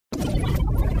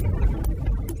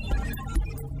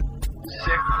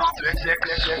Sick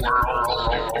World.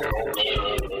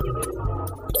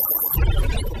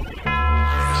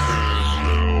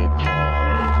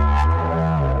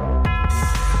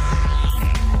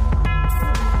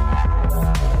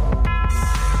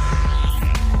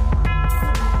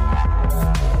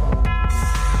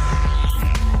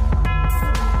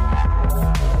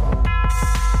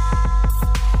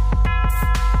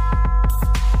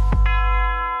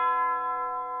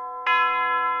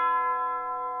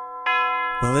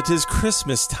 Well, it is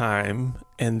Christmas time,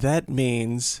 and that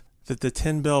means that the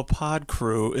 10 Bell Pod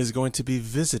crew is going to be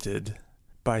visited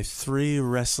by 3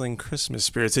 wrestling Christmas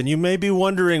spirits. And you may be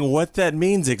wondering what that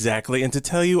means exactly, and to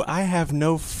tell you, I have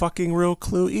no fucking real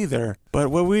clue either. But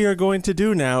what we are going to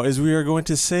do now is we are going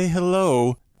to say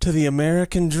hello to the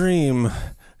American Dream,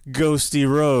 Ghosty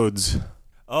Rhodes.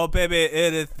 Oh, baby,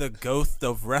 it is the ghost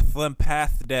of Wrestling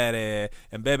Past Daddy.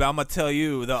 And, baby, I'm going to tell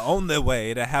you, the only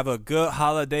way to have a good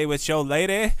holiday with your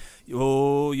lady,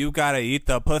 you got to eat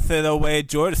the pussy the way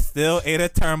George Steele ate a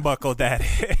turnbuckle, Daddy.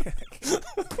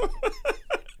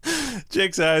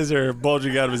 Jake's eyes are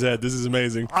bulging out of his head. This is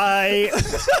amazing. I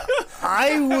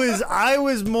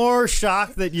was more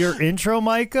shocked that your intro,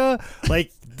 Micah,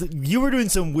 like, you were doing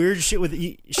some weird shit with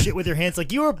your hands.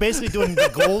 Like, you were basically doing the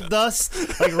gold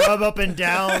dust, like rub up and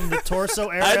down the torso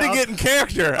area. I had to get in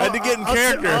character.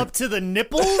 Up to the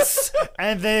nipples.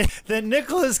 And then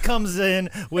Nicholas comes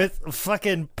in with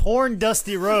fucking porn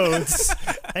Dusty Rhodes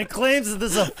and claims that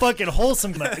this is a fucking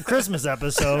wholesome Christmas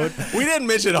episode. We didn't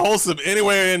mention wholesome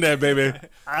anywhere in that, baby.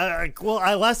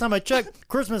 Last time I checked,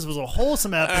 Christmas was a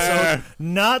wholesome episode,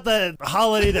 not the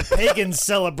holiday that pagans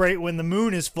celebrate when the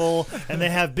moon is full and they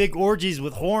have big orgies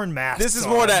with horn masks. This is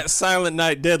more that Silent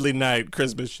Night, Deadly Night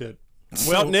Christmas shit.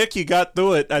 Well, Nick, you got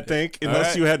through it, I think,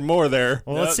 unless you had more there.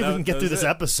 Well, let's see if we can get through this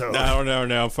episode.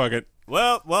 No, fuck it.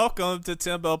 Well, welcome to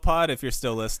 10 Bell Pod, if you're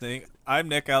still listening. I'm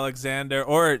Nick Alexander,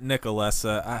 or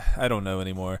Nicolessa. I don't know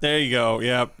anymore. There you go.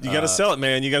 Yeah, you got to sell it,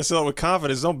 man. You got to sell it with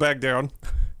confidence. Don't back down.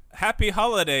 Happy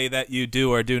holiday that you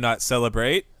do or do not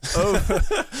celebrate.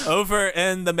 Over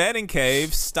in the Manning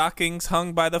Cave, stockings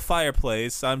hung by the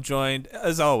fireplace, I'm joined,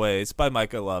 as always, by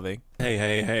Micah Loving.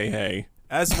 Hey.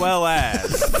 As well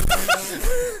as...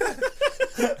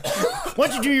 Why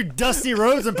don't you do your Dusty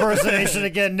Rhodes impersonation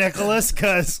again, Nicholas?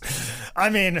 Because, I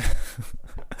mean...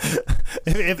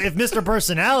 If Mr.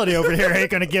 Personality over here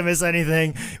ain't going to give us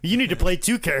anything, you need to play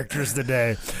 2 characters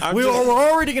today. We're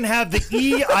already going to have the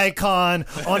E icon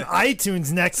on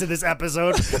iTunes next to this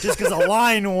episode just because of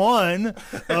line 1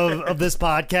 of this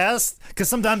podcast. Because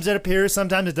sometimes it appears,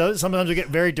 sometimes it does. Sometimes we get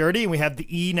very dirty and we have the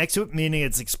E next to it, meaning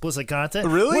it's explicit content.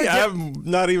 Really? I'm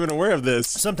not even aware of this.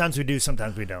 Sometimes we do,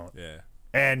 sometimes we don't. Yeah.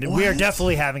 And we are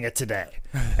definitely having it today.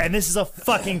 And this is a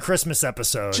fucking Christmas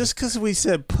episode. Just because we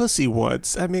said pussy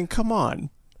once. I mean, come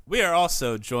on. We are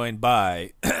also joined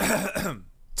by...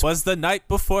 'Twas the night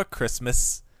before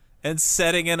Christmas, and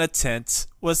setting in a tent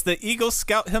was the Eagle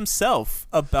Scout himself,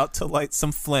 about to light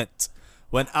some flint.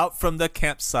 When out from the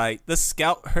campsite, the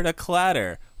scout heard a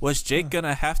clatter. Was Jake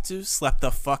gonna have to slap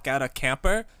the fuck out a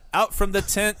camper? Out from the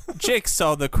tent, Jake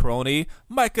saw the crony,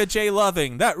 Micah J.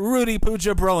 Loving, that Rudy Poo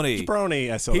Jabroni.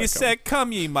 Jabroni, I saw He said,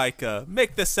 come ye, Micah,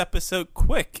 make this episode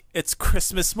quick. It's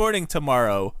Christmas morning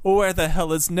tomorrow. Where the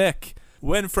hell is Nick?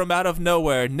 When from out of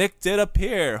nowhere, Nick did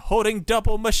appear, holding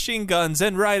double machine guns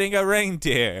and riding a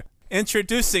reindeer.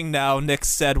 Introducing now, Nick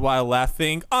said while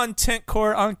laughing, on tent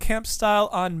core, on camp style,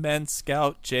 on Men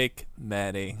Scout, Jake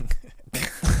Manning.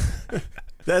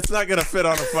 That's not going to fit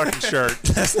on a fucking shirt.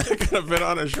 That's not going to fit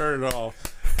on a shirt at all.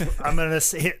 I'm going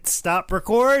to hit stop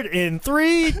record in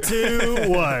 3, 2,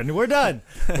 1. We're done.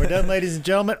 We're done, ladies and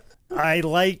gentlemen. I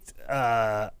liked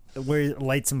where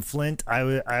light some flint. I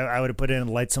would have put in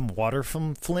light some water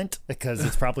from flint because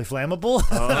it's probably flammable.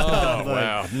 Oh,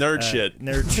 wow. Nerd shit.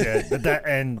 Nerd shit. But that,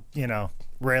 and, you know,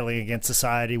 railing against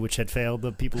society, which had failed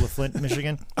the people of Flint,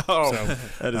 Michigan. Oh, so,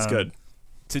 that is good.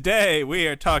 Today, we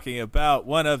are talking about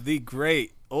one of the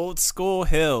great old school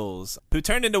Hills, who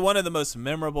turned into one of the most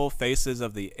memorable faces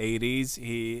of the 80s.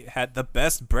 He had the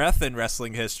best breath in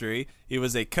wrestling history. He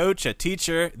was a coach, a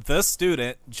teacher, the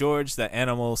student, George the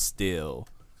Animal Steele.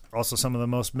 Also some of the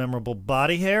most memorable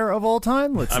body hair of all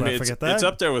time. Let's not forget that. It's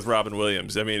up there with Robin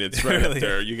Williams. I mean, it's right up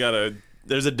there.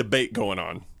 There's a debate going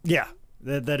on. Yeah,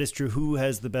 that is true. Who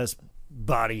has the best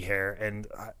body hair? And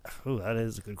that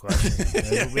is a good question.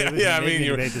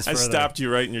 I stopped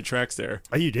you right in your tracks there.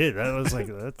 Oh, you did. That was like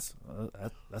that's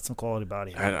some quality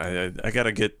body hair. I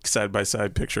gotta get side by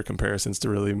side picture comparisons to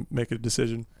really make a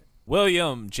decision.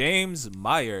 William James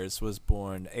Myers was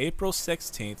born April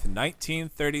 16th,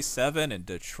 1937 in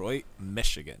Detroit,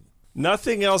 Michigan.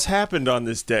 Nothing else happened on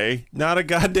this day. Not a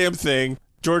goddamn thing.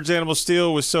 George Animal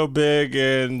Steele was so big,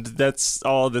 and that's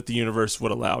all that the universe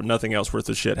would allow. Nothing else worth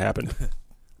a shit happened.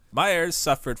 Myers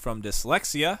suffered from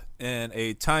dyslexia in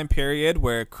a time period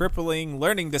where crippling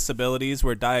learning disabilities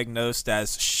were diagnosed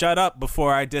as shut up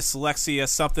before I dyslexia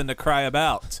something to cry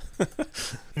about.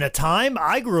 In a time?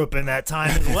 I grew up in that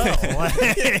time as well. I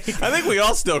think we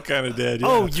all still kind of did. Yeah.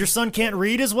 Oh, your son can't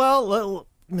read as well?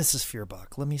 Mrs.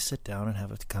 Fearbach, let me sit down and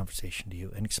have a conversation to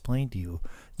you and explain to you,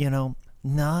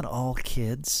 not all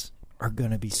kids are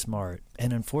going to be smart.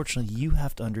 And unfortunately, you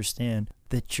have to understand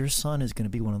that your son is going to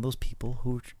be one of those people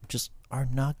who just are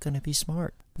not going to be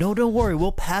smart. No, don't worry.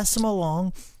 We'll pass him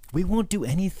along. We won't do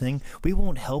anything. We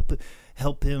won't help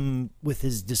him with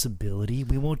his disability.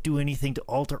 We won't do anything to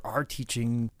alter our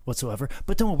teaching whatsoever.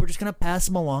 But don't worry, we're just going to pass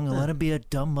him along and let him be a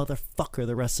dumb motherfucker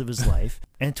the rest of his life.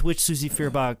 And to which Susie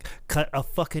Fearbach cut a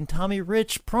fucking Tommy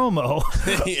Rich promo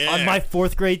on my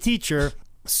 4th grade teacher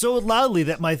so loudly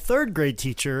that my 3rd grade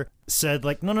teacher said,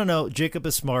 like, no, Jacob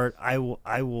is smart. I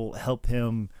will help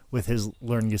him with his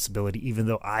learning disability, even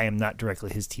though I am not directly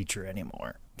his teacher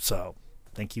anymore. So,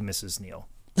 thank you, Mrs. Neal.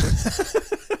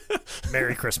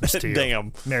 Merry Christmas to you.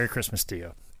 Damn. Merry Christmas to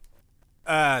you.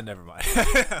 Never mind.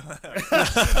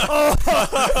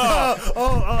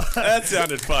 That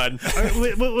sounded fun.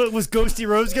 Was Ghosty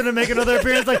Rose going to make another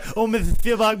appearance? Like, oh, Mrs.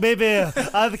 Fearbach, baby,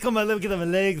 I come on, let me get my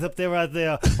legs up there, right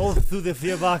there. Oh, through the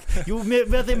Fearbach. You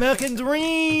met the American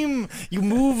dream. You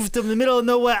moved to the middle of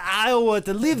nowhere, Iowa,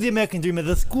 to live the American dream as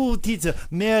a school teacher,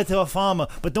 married to a farmer.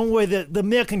 But don't worry, the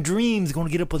American dream is going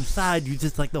to get up inside you,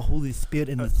 just like the Holy Spirit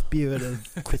and the spirit of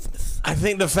Christmas. I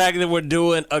think the fact that we're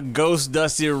doing a Ghost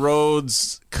Dusty Rhodes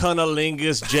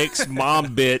cunnilingus Jake's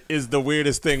mom bit is the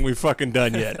weirdest thing we've fucking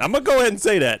done yet. I'm gonna go ahead and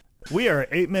say that. We are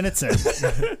 8 minutes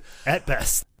in, at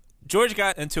best. George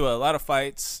got into a lot of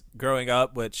fights growing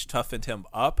up, which toughened him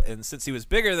up. And since he was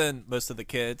bigger than most of the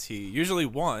kids, he usually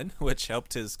won, which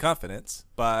helped his confidence.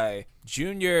 By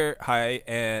junior high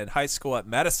and high school at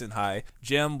Madison High,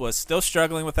 Jim was still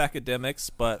struggling with academics,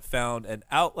 but found an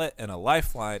outlet and a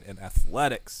lifeline in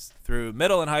athletics. Through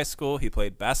middle and high school, he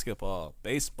played basketball,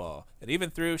 baseball, and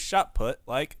even threw shot put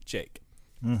like Jake.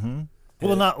 Mm-hmm.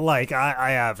 Well, not like.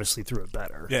 I obviously threw it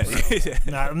better. Yeah. So.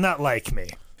 not like me.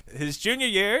 His junior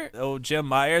year, old Jim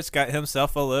Myers got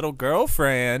himself a little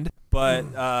girlfriend,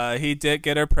 but he did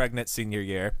get her pregnant senior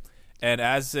year. And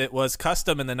as it was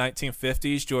custom in the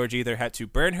 1950s, George either had to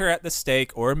burn her at the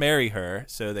stake or marry her.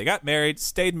 So they got married,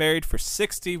 stayed married for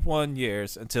 61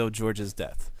 years until George's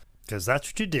death. Because that's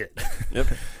what you did. Yep.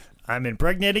 I'm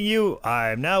impregnating you.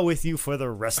 I'm now with you for the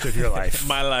rest of your life.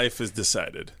 My life is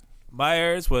decided.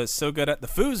 Myers was so good at the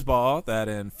foosball that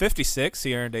in 56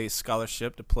 he earned a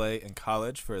scholarship to play in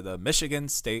college for the Michigan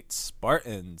State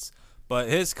Spartans. But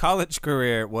his college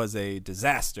career was a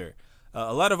disaster.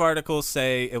 A lot of articles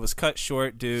say it was cut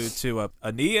short due to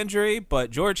a knee injury, but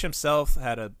George himself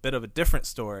had a bit of a different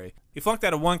story. He flunked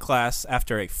out of one class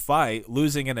after a fight,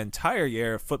 losing an entire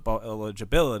year of football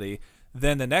eligibility.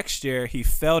 Then the next year, he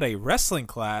failed a wrestling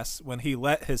class when he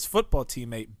let his football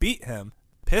teammate beat him,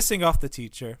 pissing off the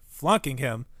teacher, flunking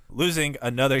him, losing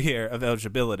another year of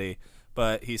eligibility.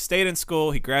 But he stayed in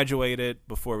school, he graduated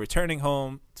before returning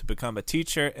home to become a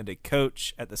teacher and a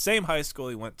coach at the same high school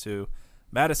he went to,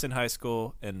 Madison High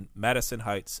School in Madison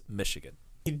Heights, Michigan.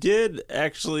 He did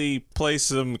actually play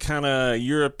some kind of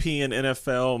European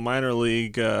NFL minor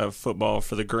league football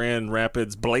for the Grand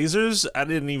Rapids Blazers.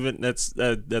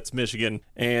 That's Michigan.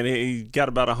 And he got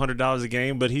about $100 a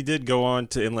game, but he did go on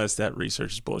to, unless that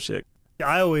research is bullshit.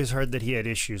 I always heard that he had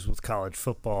issues with college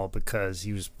football because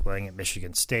he was playing at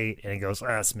Michigan State, and he goes,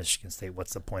 it's Michigan State.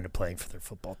 What's the point of playing for their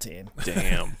football team?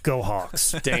 Damn. Go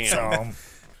Hawks. Damn.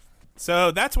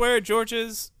 So that's where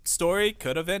George's story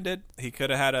could have ended. He could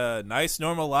have had a nice,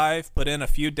 normal life, put in a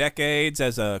few decades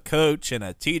as a coach and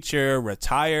a teacher,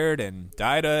 retired, and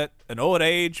died at an old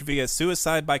age via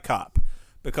suicide by cop.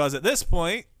 Because at this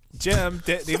point, Jim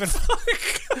didn't even...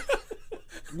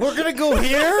 We're going to go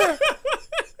here?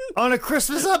 On a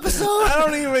Christmas episode? I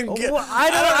don't even get...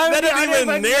 That isn't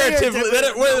even narrative.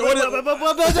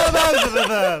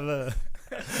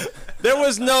 There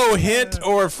was no hint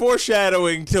or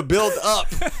foreshadowing to build up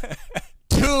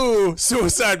to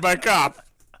suicide by cop.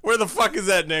 Where the fuck is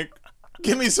that, Nick?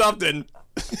 Give me something.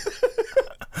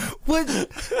 What?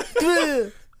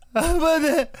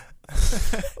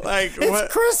 Like, it's what?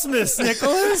 Christmas,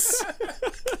 Nicholas.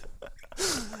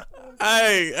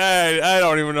 I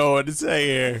don't even know what to say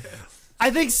here. I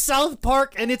think South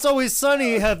Park and It's Always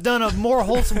Sunny have done a more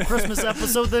wholesome Christmas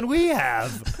episode than we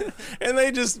have. And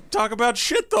they just talk about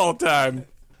shit the whole time.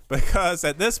 Because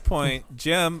at this point,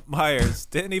 Jim Myers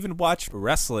didn't even watch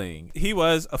wrestling. He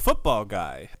was a football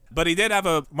guy. But he did have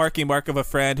a mark of a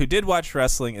friend who did watch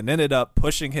wrestling and ended up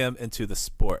pushing him into the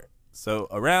sport. So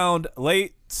around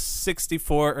late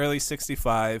 64, early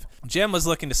 65, Jim was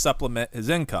looking to supplement his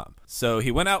income. So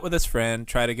he went out with his friend,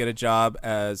 tried to get a job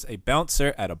as a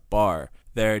bouncer at a bar.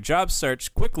 Their job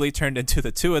search quickly turned into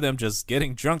the two of them just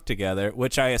getting drunk together,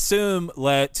 which I assume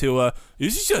led to you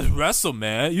should just wrestle,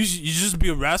 man. You should just be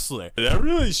a wrestler. I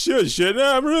really shouldn't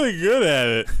I? I'm really good at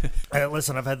it. Hey,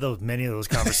 listen, I've had many of those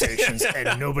conversations,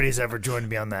 and nobody's ever joined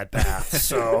me on that path.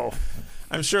 So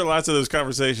I'm sure lots of those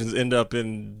conversations end up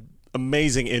in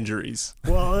amazing injuries.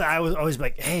 Well, I was always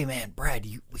like, hey, man, Brad,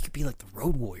 we could be like the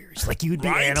Road Warriors. Like, you would be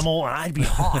Animal, and I'd be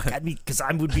Hawk. Because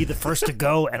I would be the first to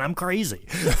go, and I'm crazy.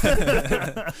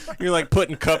 You're like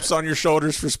putting cups on your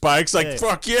shoulders for spikes. Like,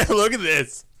 fuck yeah, look at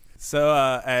this. So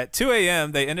at 2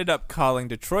 a.m., they ended up calling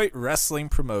Detroit wrestling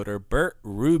promoter Bert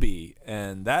Ruby,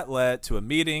 and that led to a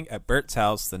meeting at Bert's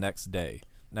house the next day.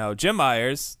 Now, Jim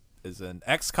Myers is an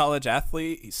ex-college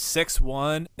athlete. He's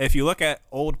 6'1". If you look at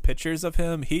old pictures of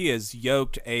him, he is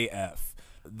yoked AF.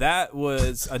 That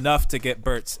was enough to get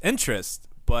Bert's interest,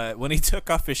 but when he took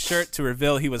off his shirt to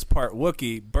reveal he was part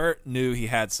Wookiee, Bert knew he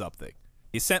had something.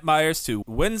 He sent Myers to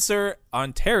Windsor,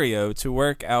 Ontario to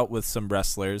work out with some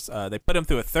wrestlers. They put him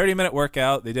through a 30-minute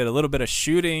workout. They did a little bit of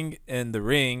shooting in the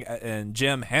ring, and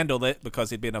Jim handled it because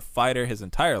he'd been a fighter his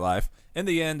entire life. In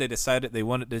the end, they decided they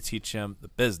wanted to teach him the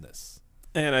business.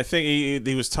 And I think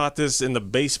he was taught this in the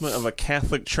basement of a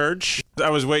Catholic church. I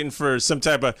was waiting for some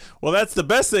type of, well, that's the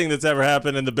best thing that's ever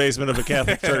happened in the basement of a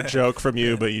Catholic church joke from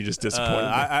you, but you just disappointed me.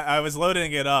 I was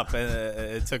loading it up, and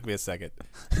it took me a second.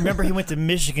 Remember, he went to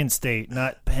Michigan State,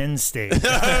 not Penn State.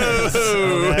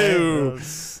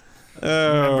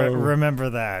 Remember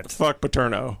that. Fuck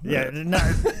Paterno. Yeah,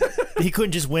 he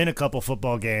couldn't just win a couple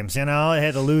football games. He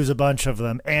had to lose a bunch of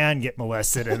them and get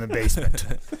molested in the basement.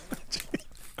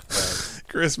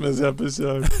 Christmas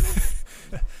episode.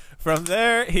 From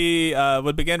there, he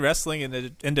would begin wrestling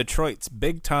in Detroit's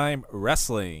Big Time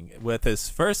Wrestling, with his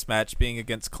first match being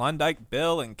against Klondike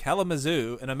Bill and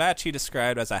Kalamazoo, in a match he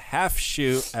described as a half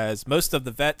shoot, as most of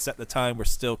the vets at the time were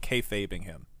still kayfabing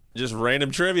him. Just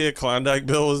random trivia, Klondike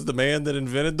Bill was the man that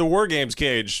invented the War Games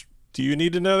cage. Do you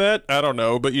need to know that? I don't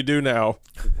know, but you do now.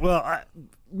 Well,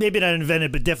 maybe not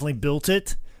invented, but definitely built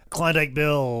it. Klondike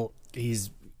Bill, he's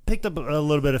picked up a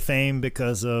little bit of fame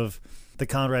because of the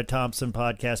Conrad Thompson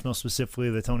podcast, most specifically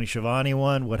the Tony Schiavone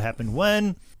one, What Happened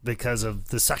When, because of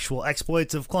the sexual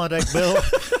exploits of Klondike Bill,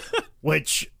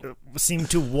 which seem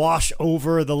to wash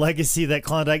over the legacy that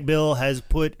Klondike Bill has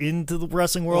put into the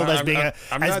wrestling world. Well,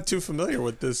 I'm not too familiar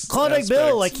with this. Klondike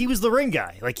Bill, like, he was the ring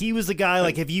guy. Like, he was the guy,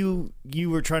 like, if you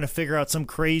were trying to figure out some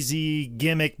crazy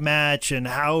gimmick match and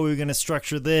how are we going to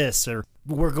structure this, or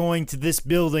we're going to this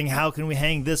building, how can we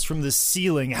hang this from the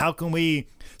ceiling? How can we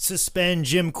suspend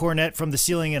Jim Cornette from the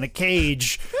ceiling in a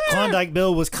cage? Klondike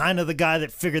Bill was kind of the guy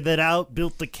that figured that out,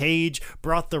 built the cage,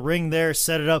 brought the ring there,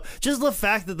 set it up. Just the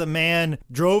fact that the man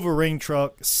drove a ring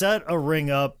truck, set a ring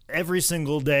up every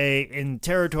single day in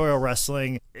territorial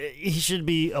wrestling, he should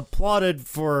be applauded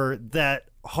for that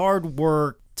hard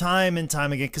work time and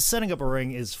time again, because setting up a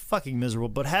ring is fucking miserable,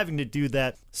 but having to do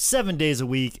that 7 days a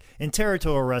week in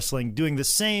territorial wrestling, doing the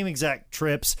same exact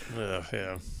trips,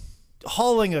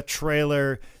 hauling a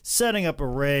trailer, setting up a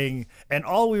ring, and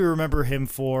all we remember him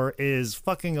for is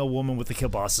fucking a woman with a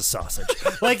kielbasa sausage.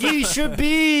 Like, he should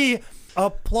be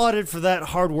applauded for that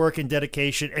hard work and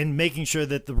dedication and making sure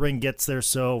that the ring gets there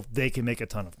so they can make a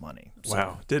ton of money. So,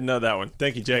 wow, didn't know that one.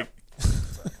 Thank you, Jake.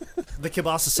 The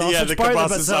kielbasa sausage part? Yeah,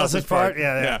 the sausage part.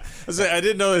 Yeah. I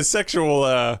didn't know his sexual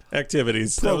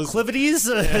activities. Proclivities,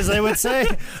 as they would say.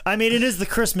 I mean, it is the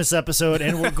Christmas episode,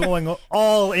 and we're going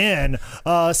all in.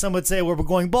 Some would say we're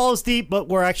going balls deep, but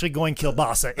we're actually going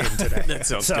kielbasa in today. That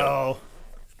sounds good.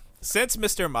 Since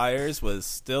Mr. Myers was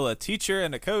still a teacher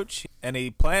and a coach, and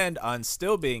he planned on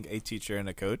still being a teacher and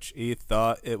a coach, he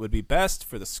thought it would be best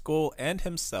for the school and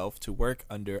himself to work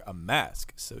under a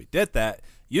mask. So he did that,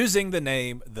 using the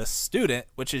name The Student,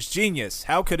 which is genius.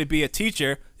 How could he be a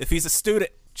teacher if he's a student?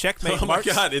 Checkmate. Oh my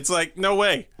God, it's like, no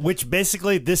way. Which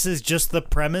basically, this is just the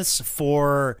premise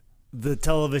for the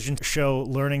television show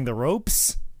Learning the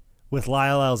Ropes with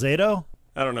Lyle Alzado.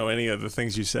 I don't know any of the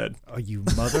things you said. Oh, you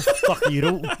motherfucker! You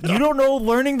don't know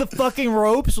Learning the fucking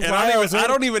Ropes? And I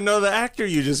don't even know the actor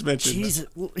you just mentioned. Jesus,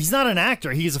 he's not an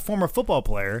actor. He's a former football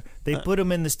player. They put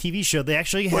him in this TV show. They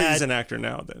actually had. Well, he's an actor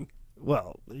now, then.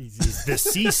 Well, he's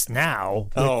deceased now.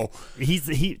 Oh,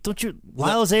 he don't you?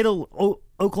 Lyle Alzado,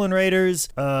 Oakland Raiders,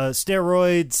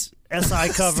 steroids, SI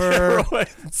cover.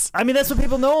 Steroids. I mean, that's what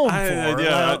people know him for.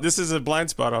 Yeah, this is a blind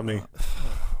spot on me.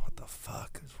 What the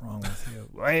fuck is wrong with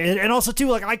you? And also, too,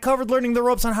 like, I covered Learning the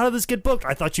Ropes on How Did This Get Booked.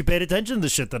 I thought you paid attention to the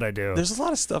shit that I do. There's a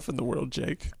lot of stuff in the world,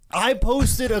 Jake. I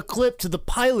posted a clip to the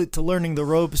pilot to Learning the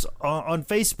Ropes on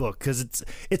Facebook because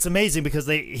it's amazing because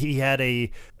the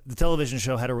television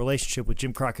show had a relationship with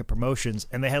Jim Crockett Promotions,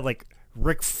 and they had like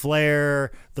Ric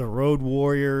Flair, the Road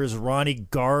Warriors, Ronnie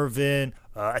Garvin,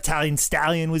 Italian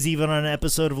Stallion was even on an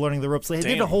episode of Learning the Ropes. They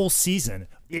did a whole season.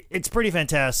 It's pretty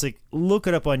fantastic. Look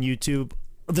it up on YouTube.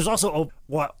 There's also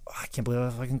I can't believe I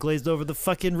fucking glazed over the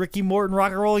fucking Ricky Morton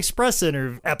Rock and Roll Express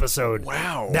episode.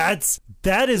 Wow,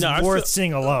 that is worth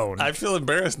seeing alone. I feel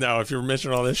embarrassed now if you're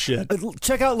mentioning all this shit.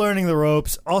 Check out Learning the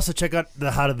Ropes. Also check out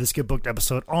the How Did This Get Booked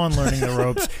episode on Learning the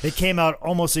Ropes. It came out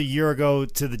almost a year ago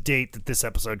to the date that this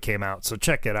episode came out, so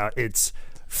check it out. It's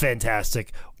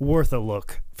fantastic, worth a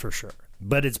look for sure.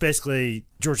 But it's basically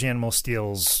George Animal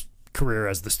Steele's career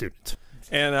as the student.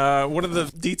 And one of the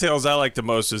details I like the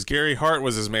most is Gary Hart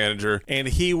was his manager, and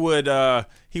he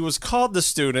was called the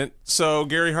student, so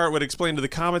Gary Hart would explain to the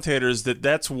commentators that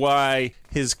that's why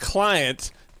his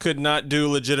client could not do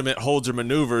legitimate holds or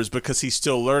maneuvers because he's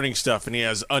still learning stuff and he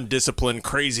has undisciplined,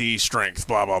 crazy strength,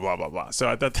 blah, blah, blah, blah, blah. So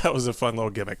I thought that was a fun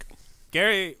little gimmick.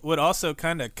 Gary would also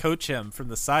kind of coach him from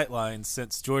the sidelines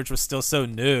since George was still so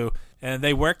new, and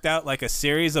they worked out like a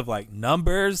series of like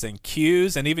numbers and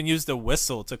cues and even used a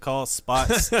whistle to call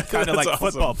spots, kind of like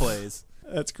awesome. Football plays.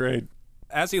 That's great.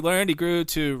 As he learned, he grew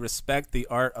to respect the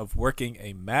art of working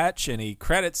a match, and he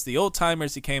credits the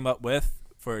old-timers he came up with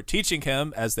for teaching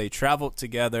him as they traveled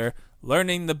together,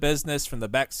 learning the business from the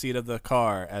back seat of the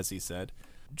car, as he said.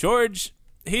 George,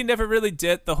 he never really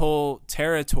did the whole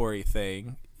territory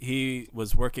thing. He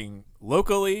was working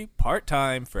locally,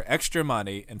 part-time, for extra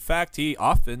money. In fact, he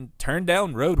often turned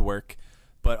down road work.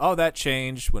 But all that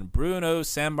changed when Bruno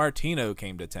Sammartino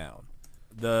came to town.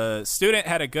 The student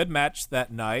had a good match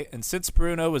that night, and since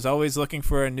Bruno was always looking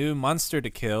for a new monster to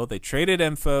kill, they traded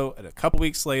info, and a couple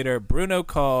weeks later, Bruno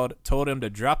called, told him to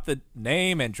drop the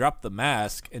name and drop the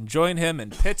mask, and join him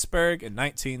in Pittsburgh in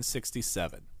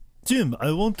 1967. Jim,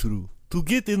 I want to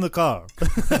get in the car.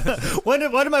 Why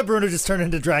did my Bruno just turn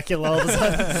into Dracula all of a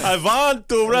sudden? I want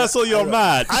to wrestle your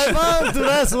match. I want to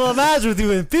wrestle a match with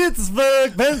you in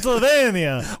Pittsburgh,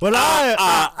 Pennsylvania. Well,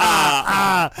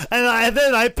 and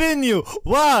then I pin you.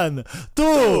 1,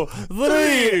 2,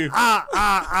 3.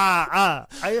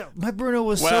 My Bruno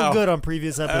was so good on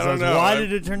previous episodes. Why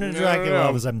did it turn into Dracula?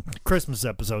 It was a Christmas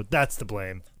episode. That's to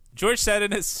blame. George said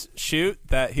in his shoot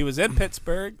that he was in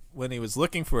Pittsburgh when he was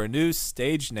looking for a new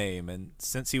stage name, and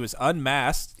since he was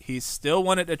unmasked, he still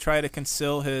wanted to try to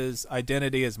conceal his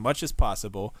identity as much as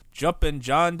possible. Jumpin'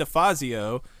 John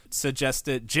DeFazio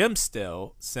suggested Jim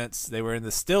Steele, since they were in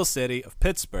the Still City of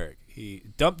Pittsburgh. He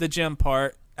dumped the Jim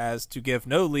part as to give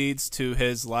no leads to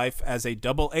his life as a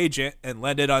double agent and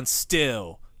landed on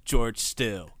Steele, George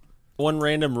Steele. One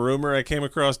random rumor I came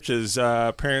across is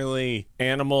apparently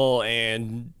Animal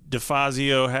and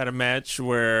DeFazio had a match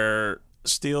where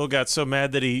Steele got so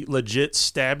mad that he legit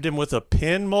stabbed him with a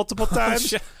pin multiple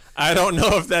times. I don't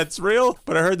know if that's real,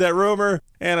 but I heard that rumor,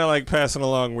 and I like passing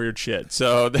along weird shit.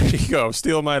 So there you go.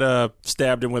 Steele might have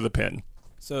stabbed him with a pin.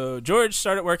 So George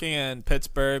started working in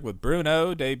Pittsburgh with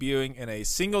Bruno, debuting in a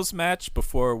singles match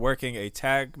before working a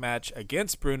tag match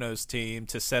against Bruno's team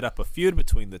to set up a feud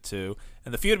between the two.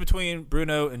 And the feud between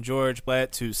Bruno and George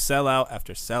led to sellout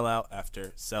after sellout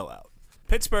after sellout.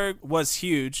 Pittsburgh was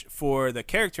huge for the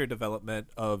character development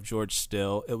of George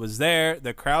Steele. It was there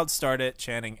the crowd started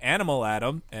chanting "Animal" at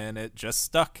him, and it just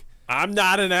stuck. I'm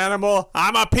not an animal.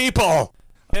 I'm a people.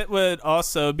 It would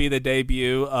also be the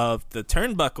debut of the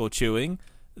turnbuckle chewing.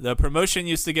 The promotion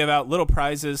used to give out little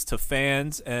prizes to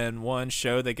fans, and one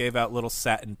show they gave out little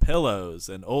satin pillows.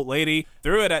 An old lady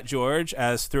threw it at George,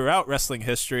 as throughout wrestling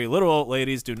history, little old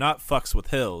ladies do not fucks with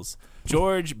hills.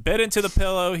 George bit into the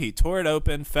pillow, he tore it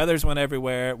open, feathers went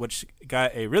everywhere, which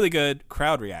got a really good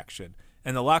crowd reaction.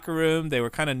 In the locker room, they were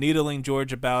kind of needling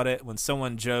George about it when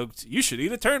someone joked, "You should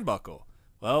eat a turnbuckle."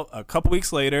 Well, a couple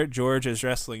weeks later, George is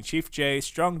wrestling Chief Jay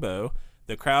Strongbow.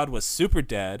 The crowd was super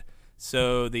dead,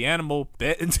 so the Animal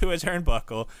bit into a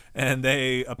turnbuckle, and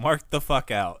they marked the fuck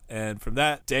out. And from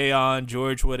that day on,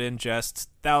 George would ingest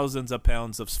thousands of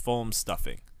pounds of foam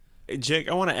stuffing. Hey, Jake,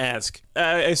 I want to ask.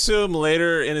 I assume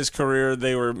later in his career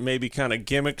they were maybe kind of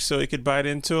gimmicks so he could bite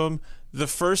into them. The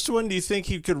first one, do you think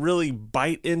he could really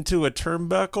bite into a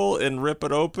turnbuckle and rip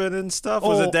it open and stuff?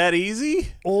 Was it that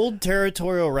easy? Old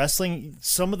territorial wrestling,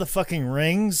 some of the fucking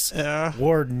rings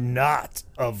were not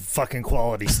of fucking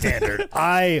quality standard.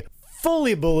 I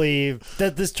fully believe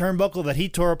that this turnbuckle that he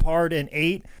tore apart and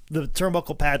ate, the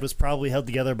turnbuckle pad was probably held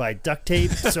together by duct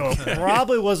tape, so it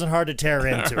probably wasn't hard to tear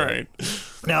into it.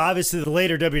 Now, obviously, the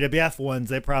later WWF ones,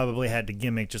 they probably had to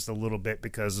gimmick just a little bit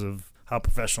because of how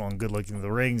professional and good-looking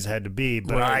the rings had to be,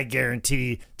 but I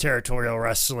guarantee territorial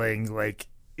wrestling, like,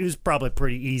 it was probably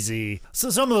pretty easy. So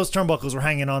some of those turnbuckles were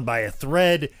hanging on by a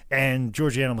thread, and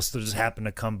George Animal Steel just happened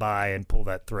to come by and pull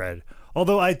that thread.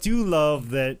 Although I do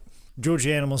love that George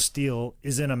Animal Steel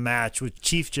is in a match with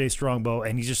Chief J Strongbow,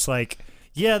 and he's just like,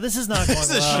 yeah, this is not going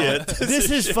well.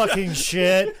 This is fucking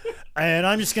shit, and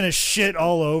I'm just going to shit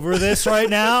all over this right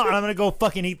now, and I'm going to go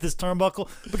fucking eat this turnbuckle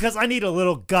because I need a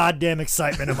little goddamn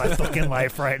excitement in my fucking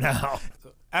life right now.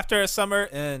 After a summer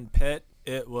in Pitt,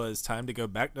 it was time to go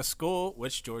back to school,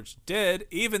 which George did,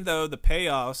 even though the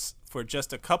payoffs for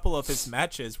just a couple of his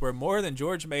matches were more than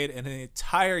George made in an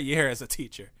entire year as a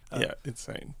teacher. Yeah,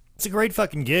 insane. It's a great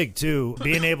fucking gig, too.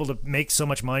 Being able to make so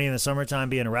much money in the summertime,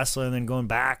 being a wrestler, and then going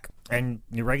back and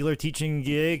your regular teaching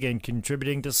gig and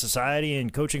contributing to society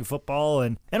and coaching football.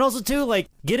 And also, too, like,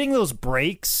 getting those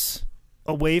breaks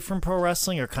away from pro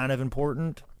wrestling are kind of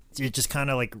important. It just kind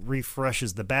of like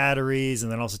refreshes the batteries,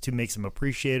 and then also too makes them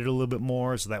appreciate it a little bit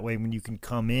more. So that way, when you can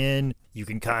come in, you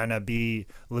can kind of be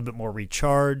a little bit more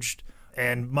recharged.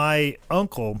 And my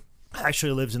uncle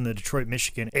actually lives in the Detroit,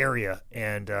 Michigan area,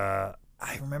 and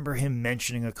I remember him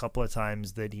mentioning a couple of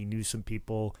times that he knew some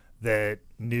people that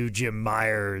knew Jim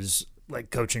Myers, like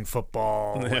coaching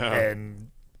football, and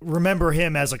remember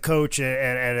him as a coach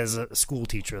and as a school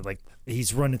teacher. Like,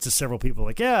 he's run into several people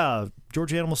like, yeah,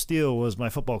 George Animal Steel was my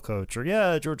football coach, or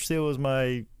yeah, George Steele was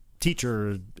my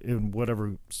teacher in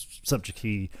whatever subject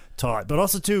he taught. But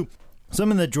also, too,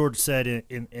 something that George said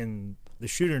in the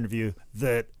Shooter interview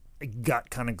that got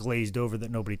kind of glazed over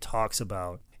that nobody talks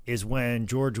about is when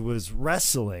George was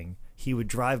wrestling, he would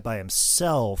drive by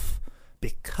himself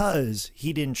because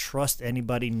he didn't trust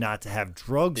anybody not to have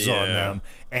drugs on them.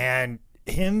 And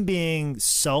him being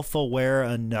self-aware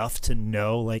enough to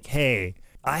know, like, hey,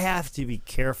 I have to be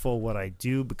careful what I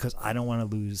do because I don't want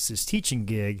to lose this teaching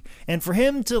gig. And for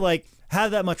him to, like, have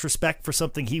that much respect for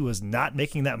something he was not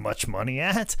making that much money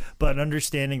at, but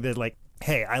understanding that, like,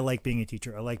 hey, I like being a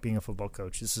teacher. I like being a football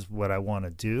coach. This is what I want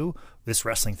to do. This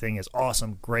wrestling thing is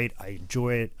awesome, great. I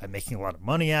enjoy it. I'm making a lot of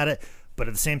money at it. But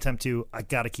at the same time, too, I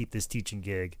got to keep this teaching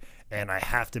gig, and I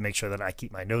have to make sure that I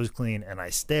keep my nose clean and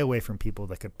I stay away from people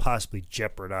that could possibly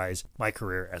jeopardize my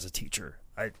career as a teacher.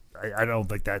 I don't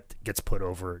think that gets put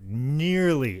over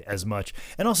nearly as much.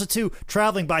 And also, too,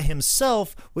 traveling by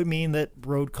himself would mean that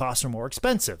road costs are more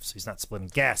expensive. So he's not splitting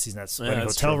gas. He's not splitting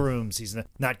hotel rooms. He's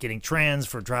not getting trans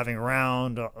for driving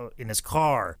around in his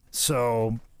car.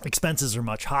 So expenses are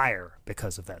much higher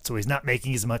because of that. So he's not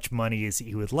making as much money as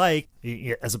he would like,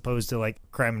 as opposed to, like,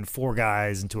 cramming 4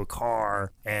 guys into a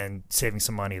car and saving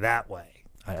some money that way.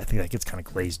 I think that gets kind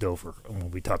of glazed over when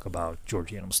we talk about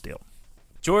George Animal Steel.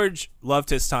 George loved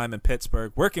his time in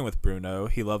Pittsburgh working with Bruno.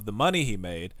 He loved the money he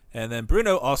made. And then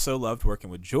Bruno also loved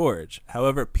working with George.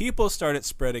 However, people started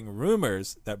spreading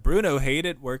rumors that Bruno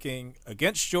hated working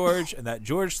against George and that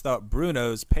George thought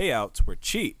Bruno's payouts were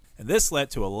cheap. And this led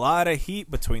to a lot of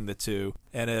heat between the two.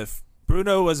 And if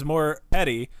Bruno was more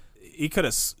petty, he could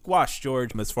have squashed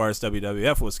George as far as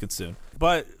WWF was concerned.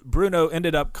 But Bruno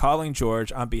ended up calling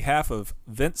George on behalf of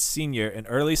Vince Sr. in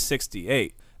early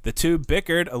 '68. The two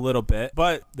bickered a little bit,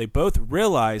 but they both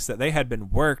realized that they had been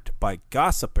worked by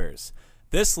gossipers.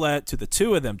 This led to the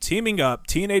two of them teaming up,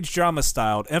 teenage drama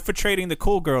style, infiltrating the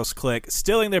Cool Girls clique,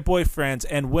 stealing their boyfriends,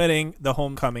 and winning the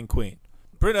homecoming queen.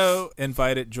 Bruno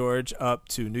invited George up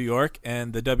to New York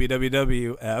and the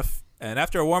WWF, and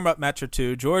after a warm-up match or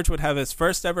two, George would have his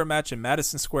first ever match in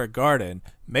Madison Square Garden,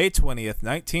 May 20th,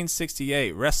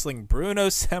 1968, wrestling Bruno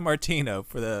Sammartino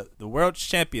for the World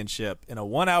Championship in a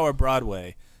 1-hour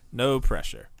Broadway. No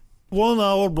pressure. 1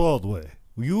 hour Broadway.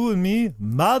 You and me,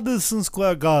 Madison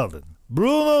Square Garden.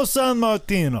 Bruno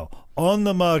Sammartino on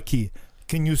the marquee.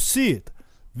 Can you see it?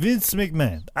 Vince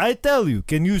McMahon. I tell you,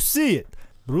 can you see it?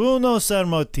 Bruno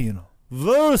Sammartino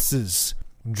versus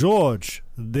George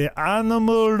the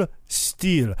Animal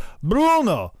Steele.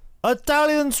 Bruno,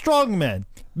 Italian strongman,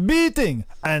 beating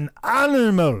an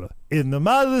animal in the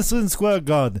Madison Square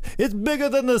Garden. It's bigger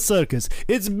than the circus.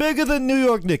 It's bigger than New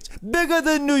York Knicks. Bigger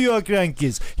than New York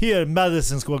Yankees. Here in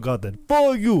Madison Square Garden.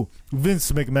 For you,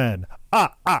 Vince McMahon.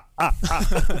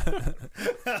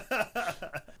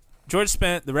 George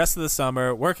spent the rest of the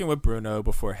summer working with Bruno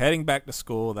before heading back to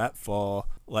school that fall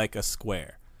like a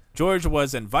square. George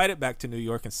was invited back to New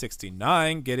York in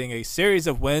 69, getting a series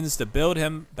of wins to build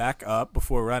him back up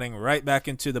before running right back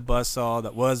into the buzzsaw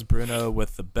that was Bruno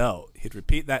with the belt. He'd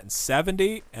repeat that in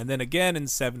 70 and then again in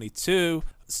 72,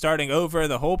 starting over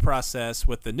the whole process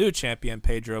with the new champion,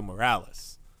 Pedro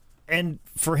Morales. And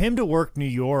for him to work New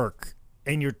York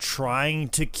and you're trying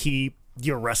to keep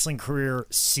your wrestling career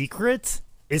secret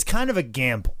is kind of a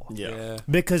gamble. Yeah.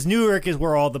 Because New York is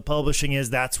where all the publishing is.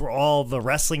 That's where all the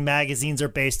wrestling magazines are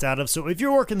based out of. So if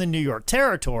you're working the New York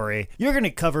territory, you're going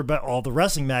to cover by all the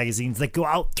wrestling magazines that go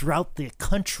out throughout the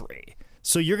country.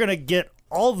 So you're going to get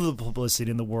all the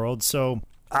publicity in the world. So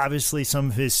obviously some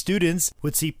of his students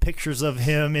would see pictures of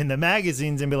him in the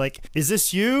magazines and be like, is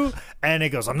this you? And he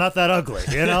goes, I'm not that ugly.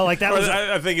 You know, like that was...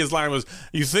 I think his line was,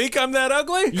 you think I'm that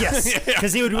ugly? Yes.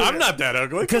 Because he would... I'm not that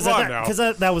ugly. Come on now.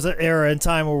 Because that was an era in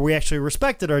time where we actually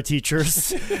respected our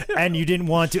teachers and you didn't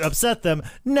want to upset them.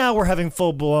 Now we're having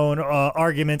full-blown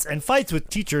arguments and fights with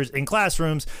teachers in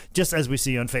classrooms, just as we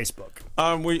see on Facebook.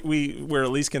 We're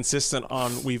at least consistent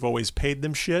on we've always paid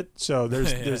them shit, so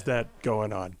there's that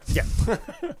going on. Yeah.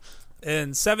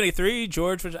 In 73,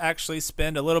 George would actually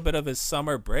spend a little bit of his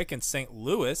summer break in St.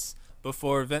 Louis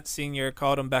before Vince Sr.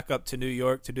 called him back up to New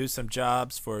York to do some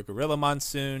jobs for Gorilla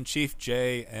Monsoon, Chief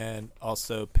J, and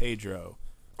also Pedro.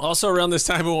 Also around this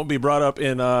time, it won't be brought up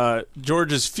in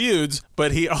George's feuds,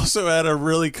 but he also had a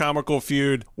really comical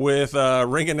feud with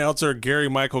ring announcer Gary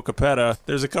Michael Capetta.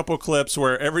 There's a couple clips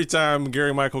where every time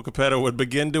Gary Michael Capetta would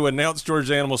begin to announce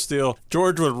George Animal Steele,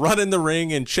 George would run in the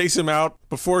ring and chase him out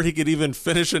before he could even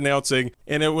finish announcing.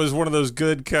 And it was one of those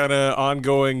good kind of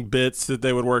ongoing bits that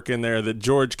they would work in there that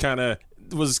George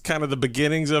was kind of the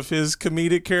beginnings of his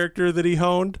comedic character that he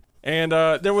honed. And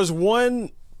there was a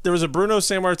Bruno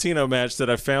Sammartino match that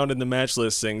I found in the match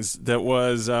listings that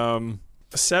was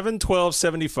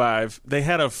 7/12/75. They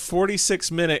had a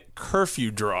 46-minute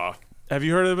curfew draw. Have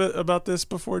you heard about this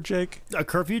before, Jake? A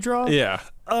curfew draw? Yeah.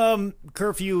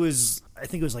 Curfew is, I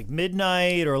think it was like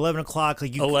midnight or 11 o'clock.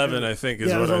 Like 11, I think, is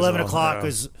what it was. 11 o'clock yeah.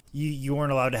 because you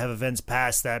weren't allowed to have events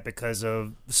past that because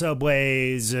of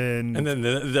subways and then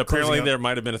apparently there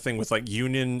might have been a thing with like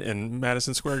Union and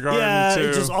Madison Square Garden too.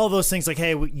 Yeah, just all those things like,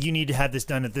 hey, you need to have this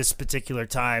done at this particular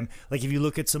time. Like if you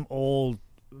look at some old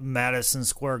Madison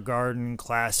Square Garden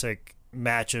classic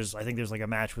matches, I think there's like a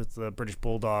match with the British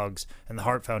Bulldogs and the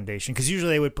Hart Foundation, because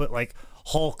usually they would put like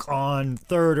Hulk on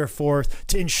third or fourth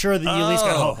to ensure that you at least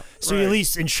got Hulk. So you at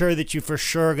least ensure that you for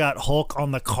sure got Hulk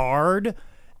on the card,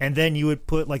 and then you would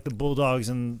put like the Bulldogs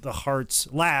and the Harts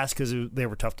last because they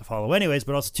were tough to follow anyways,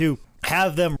 but also to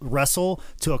have them wrestle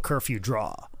to a curfew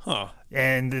draw. Huh.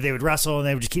 And they would wrestle and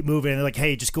they would just keep moving. And they're like,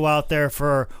 hey, just go out there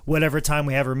for whatever time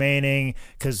we have remaining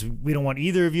because we don't want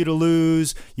either of you to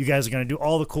lose. You guys are going to do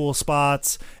all the cool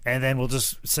spots. And then we'll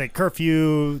just say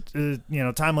curfew,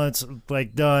 time limits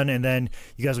like done. And then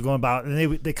you guys are going about.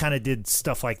 And they kind of did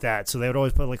stuff like that. So they would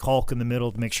always put like Hulk in the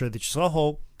middle to make sure that you saw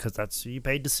Hulk because that's who you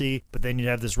paid to see. But then you'd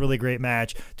have this really great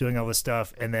match doing all this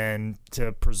stuff. And then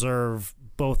to preserve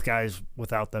both guys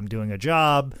without them doing a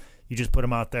job, you just put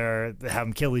them out there, have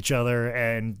them kill each other,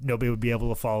 and nobody would be able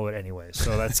to follow it anyway.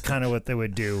 So that's kind of what they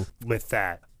would do with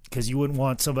that, because you wouldn't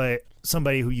want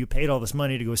somebody who you paid all this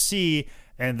money to go see,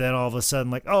 and then all of a sudden,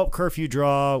 like, oh, curfew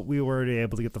draw, we were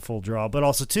able to get the full draw. But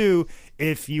also, too,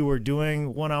 if you were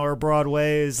doing 1 hour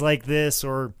Broadways like this,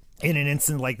 or in an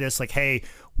instant like this, like, hey,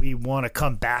 we want to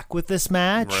come back with this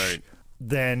match. Right.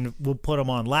 Then we'll put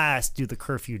them on last, do the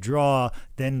curfew draw.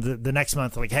 Then the next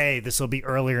month, like, hey, this will be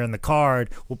earlier in the card.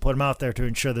 We'll put them out there to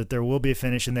ensure that there will be a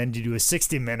finish, and then you do a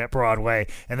 60-minute Broadway.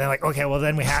 And then like, okay, well,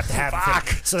 then we have to have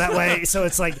it. So that way, so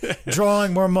it's like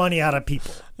drawing more money out of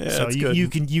people. Yeah, so that's you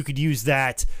good. could use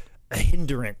that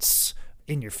hindrance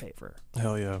in your favor.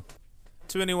 Hell yeah.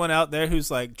 To anyone out there who's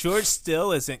like, George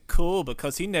Steele isn't cool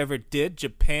because he never did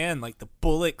Japan like the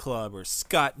Bullet Club or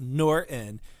Scott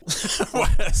Norton.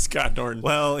 Scott Norton.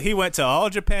 Well, he went to All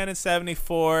Japan in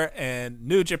 74 and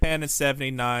New Japan in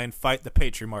 79, fight the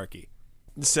Patriarchy.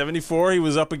 74, he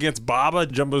was up against Baba,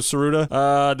 Jumbo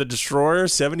Tsuruta, the Destroyer.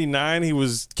 79, he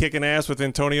was kicking ass with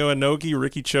Antonio Inoki,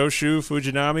 Riki Choshu,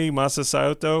 Fujinami, Masa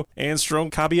Saito, and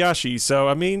Strong Kabayashi. So,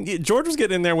 I mean, George was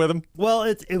getting in there with him. Well,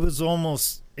 it was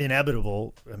almost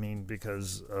inevitable. I mean,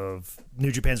 because of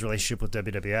New Japan's relationship with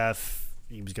WWF,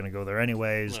 he was going to go there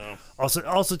anyways. No.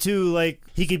 Also, too, like,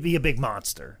 he could be a big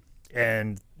monster.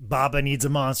 And Baba needs a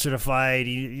monster to fight.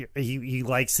 He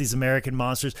likes these American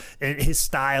monsters. And his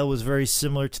style was very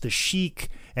similar to the Sheik.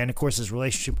 And, of course, his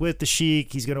relationship with the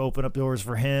Sheik, he's going to open up doors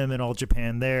for him and All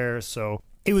Japan there. So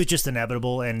it was just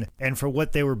inevitable. And for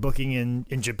what they were booking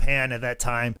in Japan at that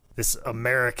time, this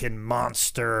American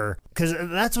monster. Because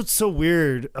that's what's so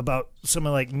weird about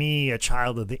someone like me, a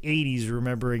child of the 80s,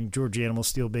 remembering George Animal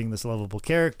Steele being this lovable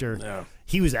character. Yeah.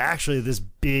 He was actually this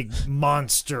big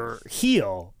monster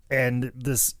heel and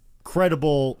this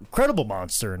credible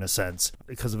monster in a sense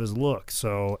because of his look.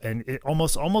 So, and it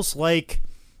almost like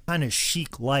kind of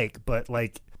Chic-like, but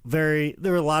like there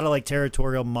were a lot of like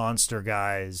territorial monster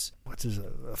guys. What's his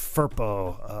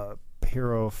Furpo,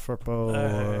 Hero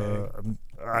Furpo.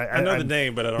 I know the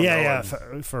name, but I don't know. Yeah,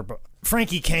 Furpo.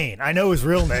 Frankie Kane. I know his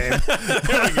real name.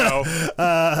 There we go.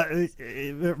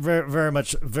 Very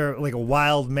much like a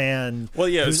wild man. Well,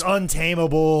 yeah, who's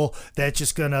untamable. That's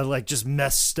just gonna like just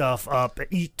mess stuff up,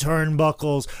 eat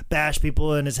turnbuckles, bash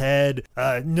people in his head.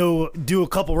 Do a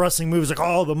couple wrestling moves like,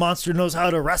 oh, the monster knows how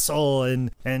to wrestle,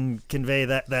 and convey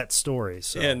that story.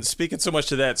 So. And speaking so much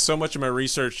to that, so much of my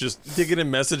research just digging in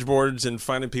message boards and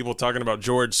finding people talking about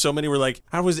George. So many were like,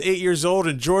 I was 8 years old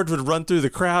and George would run through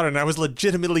the crowd and I was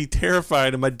legitimately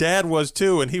terrified, and my dad was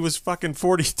too, and he was fucking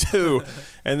 42.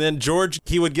 And then George,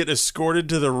 he would get escorted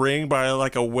to the ring by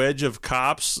like a wedge of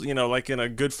cops, like in a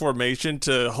good formation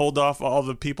to hold off all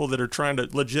the people that are trying to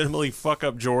legitimately fuck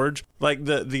up George. Like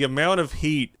the amount of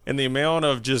heat and the amount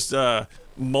of just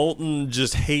molten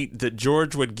just hate that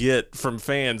George would get from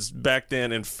fans back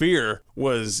then and fear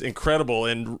was incredible.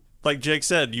 And like Jake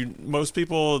said, most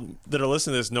people that are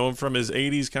listening to this know him from his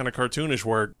 80s kind of cartoonish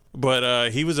work,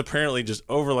 but he was apparently just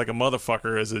over like a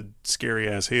motherfucker as a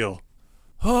scary-ass heel.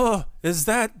 Oh, is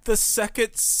that the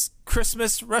second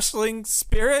Christmas wrestling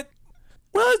spirit?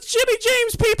 Well, it's Jimmy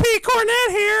James P.P.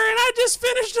 Cornette here, and I just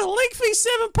finished a lengthy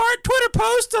 7-part Twitter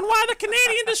post on why the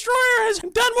Canadian Destroyer has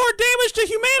done more damage to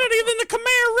humanity than the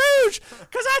Khmer Rouge.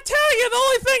 Because I tell you, the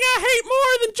only thing I hate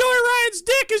more than Joey Ryan's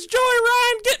dick is Joey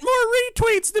Ryan getting more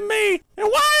retweets than me.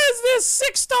 And why is this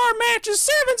 6-star matches,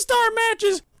 7-star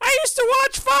matches? I used to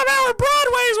watch 5-hour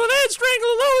Broadways with Ed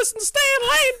Strangler Lewis and Stan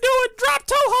Lane doing drop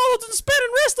toe holds and spinning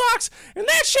wrist locks, and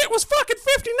that shit was fucking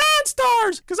 59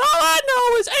 stars. Cause all I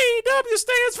know is AEW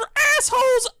stands for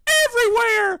assholes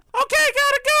everywhere. Okay,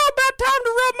 gotta go. About time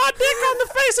to rub my dick on the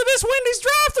face of this Wendy's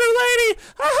drive-thru lady.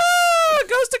 Aha!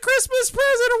 Goes to Christmas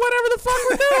present or whatever the fuck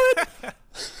we're doing.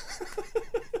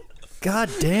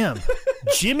 God damn.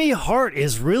 Jimmy Hart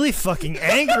is really fucking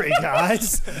angry,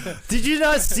 guys. Did you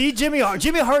not see Jimmy Hart?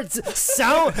 Jimmy Hart's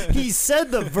sound, he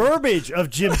said the verbiage of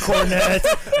Jim Cornette,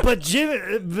 but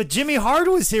Jimmy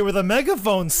Hart was here with a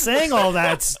megaphone saying all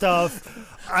that stuff.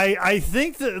 I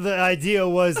think the idea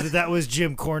was that was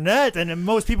Jim Cornette, and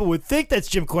most people would think that's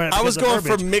Jim Cornette. I was going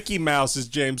for Mickey Mouse as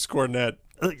James Cornette.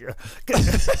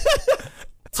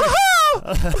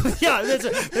 Yeah, that's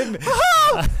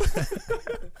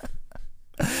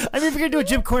I mean, if you're gonna do a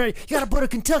Jim Cornette, you gotta put a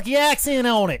Kentucky accent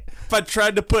on it. If I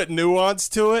tried to put nuance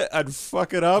to it, I'd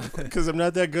fuck it up because I'm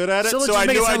not that good at it. So I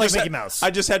make knew it sound I like just Mickey Mouse. I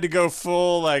just had to go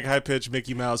full like high pitched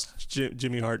Mickey Mouse,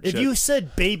 Jimmy Hart. If shit. you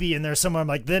said baby in there somewhere, I'm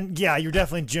like, then yeah, you're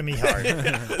definitely Jimmy Hart.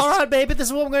 All right, baby, this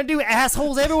is what I'm gonna do.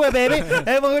 Assholes everywhere, baby. And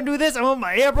we're gonna do this. I'm gonna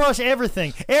airbrush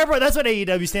everything. Airbrush. That's what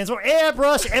AEW stands for.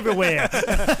 Airbrush everywhere.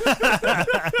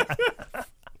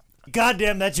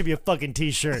 Goddamn, that should be a fucking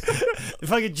t-shirt.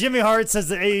 Fucking Jimmy Hart says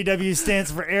that AEW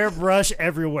stands for airbrush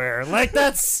everywhere. Like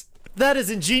that is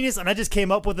ingenious, and I just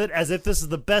came up with it as if this is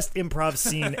the best improv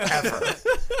scene ever.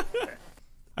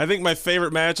 I think my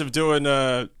favorite match of doing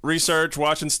research,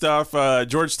 watching stuff,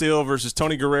 George Steele versus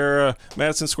Tony Guerrera,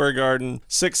 Madison Square Garden,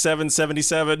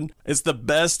 6-7-77. It's the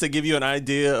best to give you an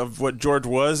idea of what George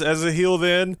was as a heel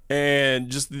then, and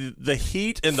just the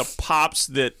heat and the pops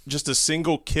that just a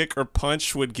single kick or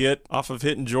punch would get off of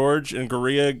hitting George, and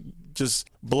Guerrera just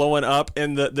blowing up,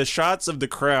 and the shots of the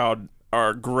crowd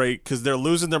are great because they're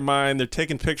losing their mind. They're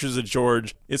taking pictures of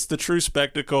George. It's the true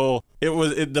spectacle.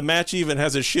 The match even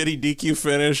has a shitty DQ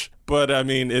finish, but I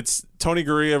mean, it's Tony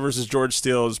Gurria versus George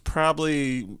Steele is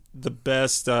probably the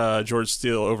best George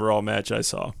Steele overall match I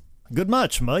saw. Good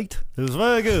match, mate. It was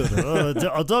very good.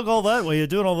 I dug all that while you're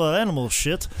doing all the animal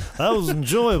shit. That was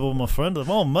enjoyable, my friend.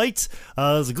 Oh, mate, it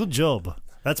was a good job.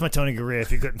 That's my Tony Gurria,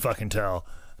 if you couldn't fucking tell.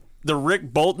 The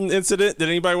Rick Bolton incident, did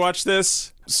anybody watch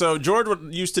this? So George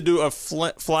used to do a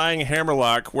flying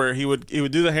hammerlock where he would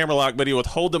do the hammerlock, but he would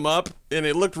hold him up, and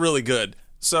it looked really good.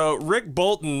 So Rick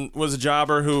Bolton was a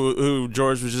jobber who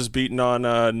George was just beating on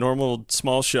normal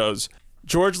small shows.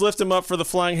 George lifts him up for the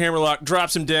flying hammerlock,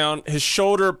 drops him down, his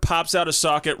shoulder pops out of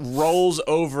socket, rolls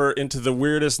over into the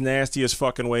weirdest, nastiest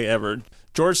fucking way ever.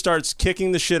 George starts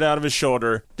kicking the shit out of his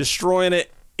shoulder, destroying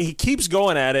it. He keeps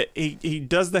going at it. He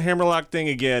does the hammerlock thing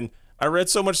again. I read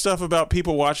so much stuff about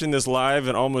people watching this live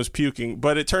and almost puking,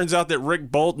 but it turns out that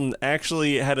Rick Bolton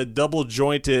actually had a double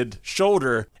jointed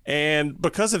shoulder, and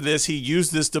because of this, he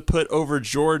used this to put over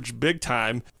George big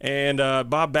time. And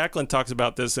Bob Backlund talks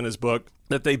about this in his book,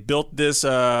 that they built this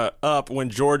up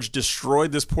when George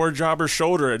destroyed this poor jobber's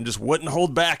shoulder and just wouldn't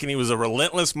hold back, and he was a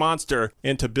relentless monster,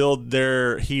 and to build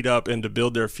their heat up and to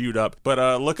build their feud up.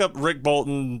 But look up Rick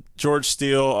Bolton, George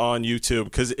Steele on YouTube,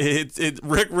 because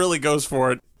Rick really goes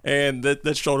for it, and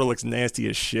that shoulder looks nasty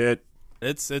as shit.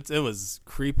 It was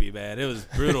creepy, man. It was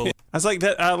brutal. I was like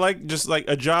that. I like just like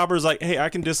a jobber's like, hey, I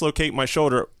can dislocate my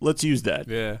shoulder. Let's use that.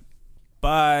 Yeah.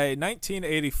 By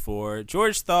 1984,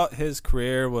 George thought his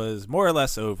career was more or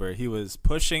less over. He was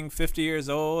pushing 50 years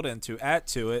old, and to add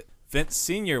to it, Vince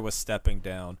Sr. was stepping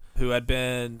down, who had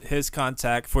been his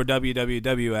contact for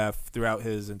WWF throughout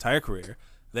his entire career.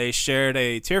 They shared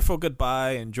a tearful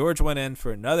goodbye, and George went in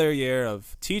for another year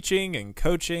of teaching and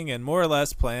coaching and more or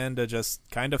less planned to just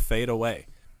kind of fade away.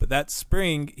 But that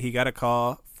spring, he got a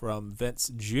call from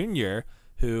Vince Jr.,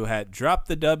 who had dropped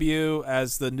the W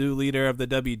as the new leader of the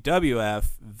WWF.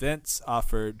 Vince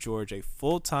offered George a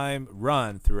full-time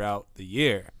run throughout the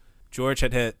year. George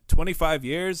had hit 25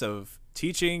 years of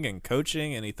teaching and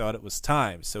coaching, and he thought it was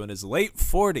time. So in his late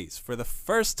 40s, for the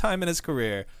first time in his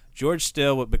career, George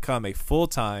Steele would become a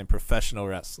full-time professional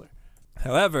wrestler.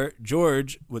 However,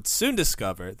 George would soon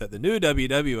discover that the new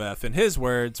WWF, in his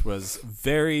words, was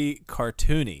very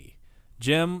cartoony.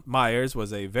 Jim Myers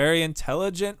was a very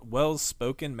intelligent,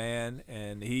 well-spoken man,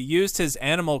 and he used his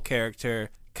animal character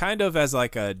kind of as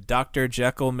like a Dr.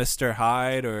 Jekyll, Mr.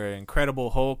 Hyde, or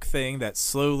Incredible Hulk thing that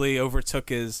slowly overtook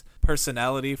his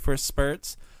personality for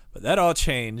spurts. But that all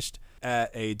changed at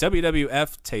a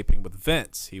WWF taping with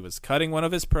Vince. He was cutting one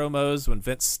of his promos when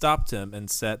Vince stopped him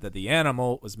and said that the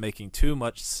animal was making too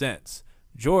much sense.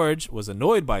 George was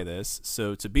annoyed by this,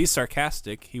 so to be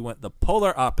sarcastic, he went the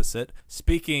polar opposite,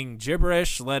 speaking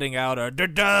gibberish, letting out a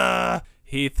da-da.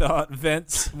 He thought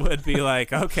Vince would be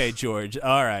like, okay, George,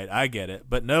 all right, I get it.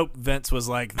 But nope, Vince was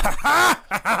like, yeah,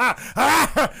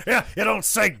 you don't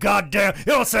say goddamn, you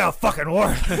don't say a fucking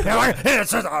word.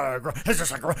 It's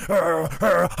just like,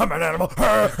 I'm an animal.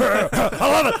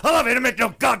 I love it, it makes no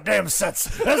goddamn sense.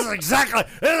 This is exactly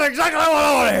what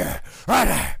I want to hear. Right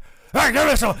there. All right, give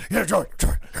me some. Yeah, George,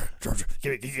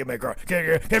 give me a girl.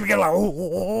 Give me like,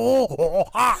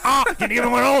 can you give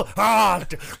me one?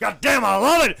 God damn, I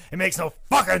love it. It makes no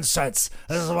fucking sense.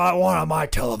 This is what I want on my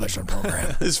television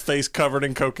program. His face covered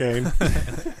in cocaine.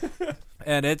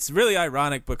 And it's really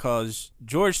ironic because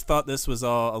George thought this was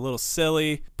all a little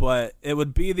silly, but it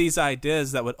would be these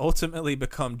ideas that would ultimately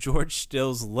become George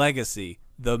Steele's legacy.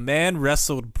 The man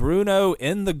wrestled Bruno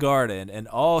in the garden, and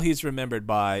all he's remembered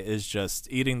by is just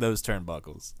eating those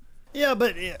turnbuckles. Yeah,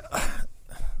 but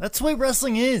that's the way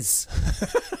wrestling is.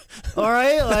 All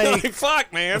right? Like,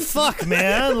 fuck,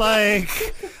 man. Like,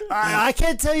 I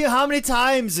can't tell you how many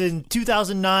times in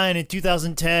 2009 and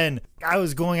 2010 I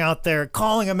was going out there,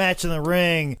 calling a match in the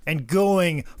ring, and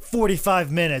going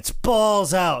 45 minutes,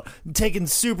 balls out, taking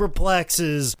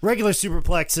superplexes, regular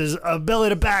superplexes, a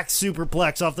belly-to-back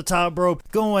superplex off the top rope,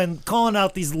 calling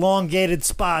out these elongated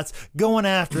spots, going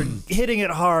after it, hitting it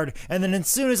hard, and then as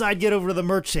soon as I'd get over to the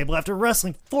merch table, after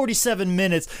wrestling 47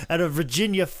 minutes at a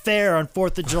Virginia fair on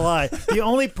 4th of July, the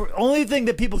only thing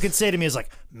that people can say to me is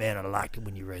like, man, I liked it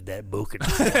when you read that book. It's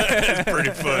pretty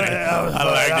funny. I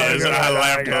liked it. I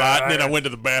laughed a lot, and then I went to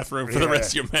the bathroom for the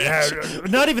rest of your match. Yeah,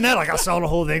 not even that. Like, I saw the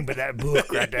whole thing, but that book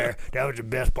right there, that was the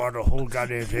best part of the whole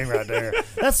goddamn thing right there.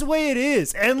 That's the way it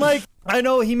is. And, like, I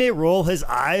know he may roll his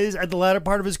eyes at the latter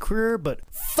part of his career, but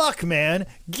fuck, man,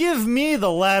 give me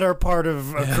the latter part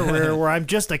of a career where I'm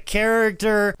just a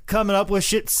character coming up with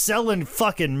shit, selling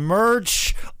fucking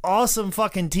merch, awesome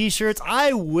fucking t-shirts.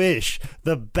 I wish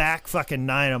the back fucking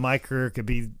 9 of my career could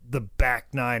be the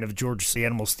back 9 of George the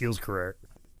Animal Steele's career.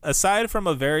 Aside from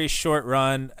a very short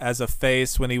run as a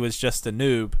face when he was just a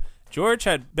noob, George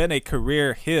had been a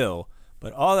career heel.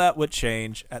 But all that would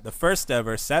change at the first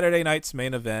ever Saturday Night's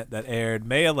Main Event that aired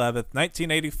May 11th,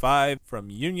 1985 from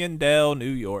Uniondale, New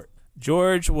York.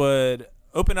 George would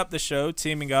open up the show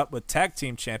teaming up with tag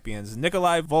team champions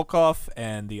Nikolai Volkov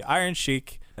and the Iron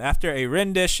Sheik. After a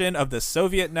rendition of the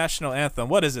Soviet national anthem,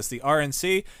 what is this, the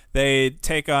RNC? They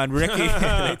take on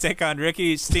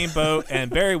Ricky Steamboat and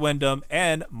Barry Windham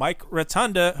and Mike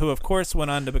Rotunda, who of course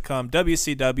went on to become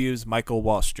WCW's Michael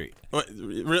Wall Street. What,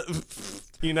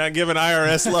 you're not giving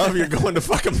IRS love, you're going to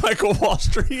fucking Michael Wall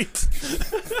Street.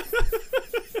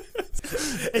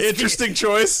 Interesting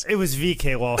choice. It was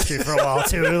VK Wall Street for a while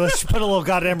too. Let's put a little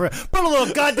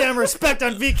goddamn respect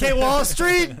on VK Wall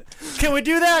Street. Can we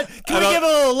do that? Can we give a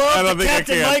little love to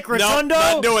Captain Mike Rotundo?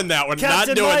 No, not doing that one. Captain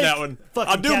not doing Mike? that one.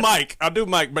 Fucking I'll do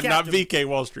Mike, but Captain. not VK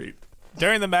Wall Street.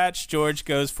 During the match, George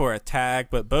goes for a tag,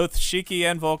 but both Shiki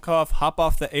and Volkov hop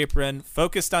off the apron.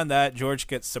 Focused on that, George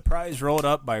gets surprise rolled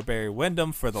up by Barry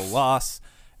Windham for the loss.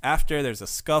 After, there's a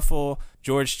scuffle.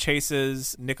 George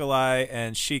chases Nikolai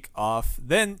and Sheik off.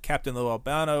 Then Captain Lou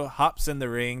Albano hops in the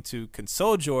ring to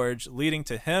console George, leading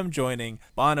to him joining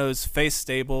Bono's face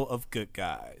stable of good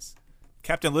guys.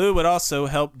 Captain Lou would also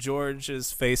help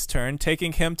George's face turn,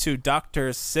 taking him to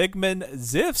Dr. Sigmund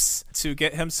Ziffs to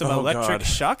get him some electric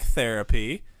shock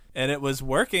therapy. And it was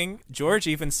working. George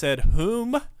even said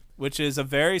whom, which is a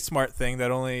very smart thing that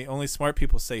only smart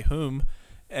people say whom.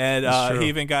 And he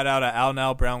even got out an Al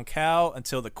Now Brown Cow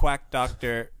until the quack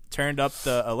doctor turned up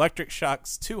the electric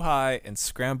shocks too high and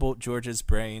scrambled George's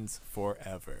brains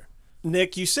forever.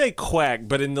 Nick, you say quack,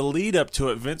 but in the lead up to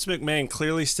it, Vince McMahon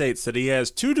clearly states that he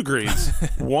has 2 degrees,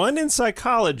 one in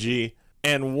psychology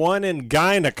and one in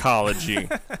gynecology.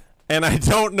 And I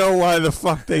don't know why the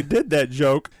fuck they did that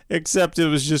joke, except it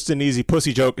was just an easy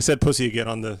pussy joke. It said pussy again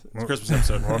on the Christmas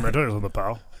episode. Well, let me tell you something,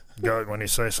 pal. When you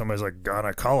say somebody's like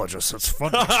gynecologist, it's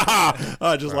funny.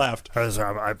 I just laughed.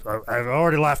 I've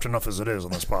already laughed enough as it is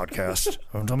on this podcast.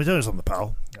 Let me tell you something,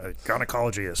 pal.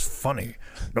 Gynecology is funny.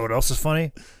 You know what else is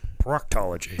funny?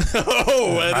 Proctology.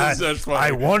 That's funny. I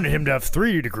wanted him to have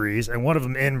 3 degrees and one of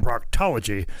them in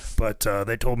proctology, but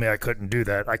they told me I couldn't do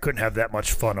that. I couldn't have that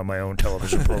much fun on my own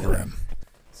television program.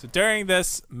 So during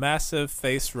this massive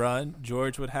face run,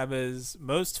 George would have his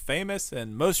most famous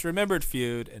and most remembered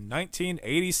feud in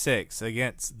 1986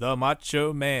 against the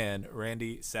Macho Man,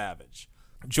 Randy Savage.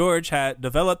 George had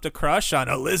developed a crush on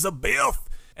Elizabeth,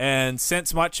 and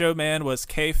since Macho Man was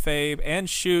kayfabe and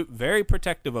shoot very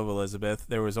protective of Elizabeth,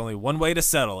 there was only one way to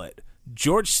settle it.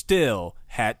 George Steele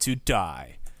had to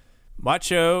die.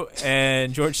 Macho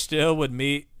and George Steele would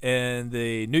meet in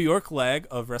the New York leg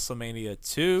of WrestleMania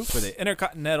 2 for the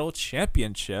Intercontinental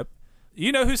Championship.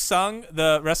 You know who sung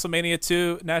the WrestleMania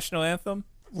 2 national anthem?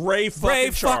 Ray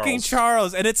fucking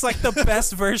Charles. And it's like the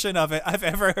best version of it I've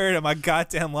ever heard in my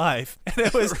goddamn life. And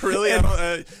it was really,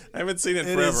 I haven't seen it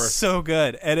forever. It is so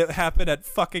good. And it happened at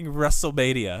fucking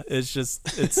WrestleMania.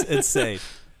 It's insane.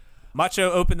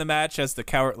 Macho opened the match as the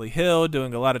Cowardly Hill,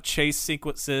 doing a lot of chase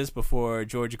sequences before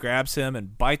George grabs him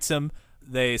and bites him.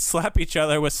 They slap each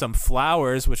other with some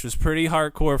flowers, which was pretty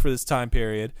hardcore for this time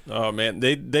period. Oh man,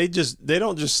 they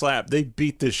don't just slap, they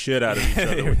beat the shit out of each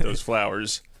other with those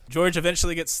flowers. George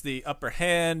eventually gets the upper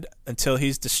hand until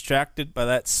he's distracted by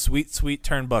that sweet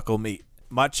turnbuckle meat.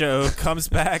 Macho comes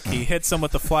back. He hits him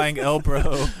with the flying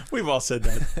elbow. We've all said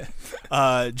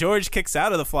that. George kicks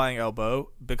out of the flying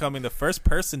elbow, becoming the first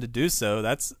person to do so.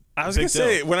 I was going to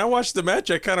say, when I watched the match,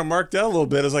 I kind of marked out a little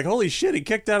bit. I was like, holy shit, he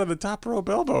kicked out of the top rope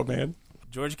elbow, man.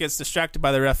 George gets distracted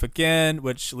by the ref again,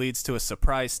 which leads to a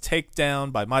surprise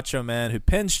takedown by Macho Man, who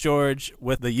pins George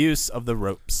with the use of the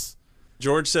ropes.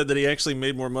 George said that he actually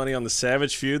made more money on the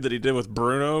Savage feud that he did with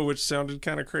Bruno, which sounded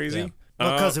kind of crazy. Yeah.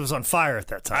 Because it was on fire at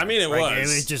that time. I mean, it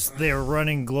was. They were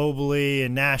running globally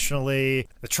and nationally.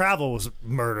 The travel was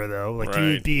murder, though. Like, right.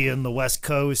 You'd be in the West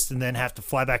Coast and then have to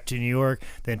fly back to New York,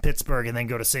 then Pittsburgh, and then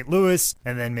go to St. Louis,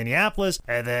 and then Minneapolis,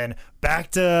 and then back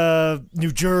to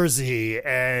New Jersey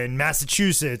and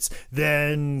Massachusetts,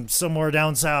 then somewhere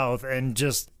down south, and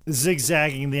just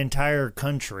zigzagging the entire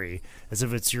country as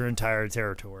if it's your entire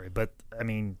territory. But, I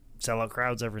mean, sellout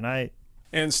crowds every night.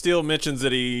 And Steele mentions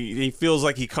that he feels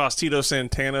like he cost Tito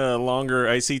Santana a longer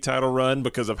IC title run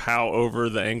because of how over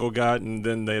the angle got, and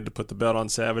then they had to put the belt on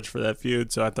Savage for that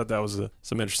feud. So I thought that was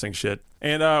some interesting shit.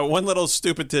 And one little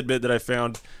stupid tidbit that I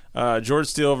found, George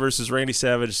Steele versus Randy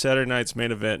Savage, Saturday night's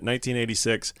main event,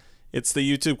 1986. It's the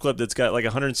YouTube clip that's got like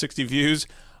 160 views.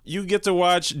 You get to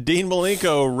watch Dean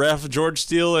Malenko ref George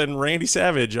Steele and Randy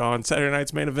Savage on Saturday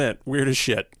night's main event. Weird as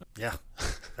shit. Yeah.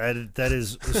 That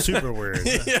is super weird.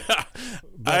 Yeah.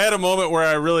 I had a moment where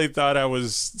I really thought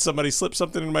somebody slipped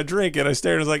something in my drink, and I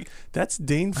stared and was like, that's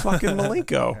Dean fucking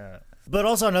Malenko. Yeah. But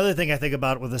also another thing I think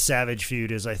about with the Savage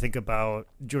feud is I think about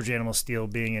George Animal Steele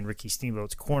being in Ricky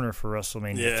Steamboat's corner for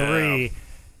WrestleMania 3.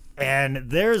 And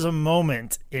there's a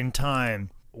moment in time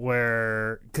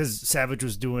where, because Savage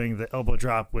was doing the elbow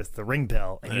drop with the ring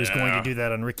bell, and he was going to do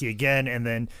that on Ricky again, and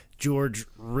then George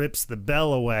rips the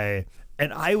bell away.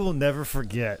 And I will never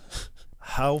forget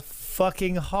how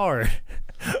fucking hard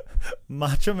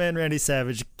Macho Man Randy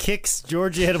Savage kicks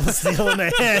Georgie Animal Steele in the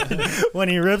head when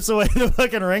he rips away the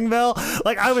fucking ring bell.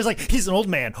 Like, I was like, he's an old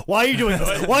man. Why are you doing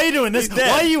this? Why are you doing this?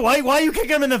 Why are you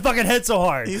kicking him in the fucking head so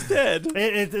hard? He's dead.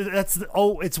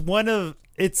 It's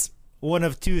one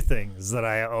of two things that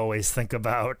I always think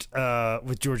about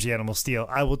with Georgie Animal Steele.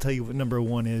 I will tell you what number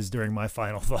one is during my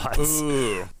final thoughts.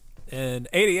 Ooh. In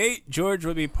 88, George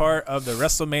would be part of the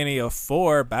WrestleMania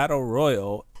 4 Battle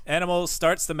Royal. Animal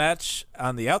starts the match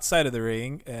on the outside of the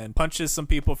ring and punches some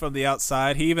people from the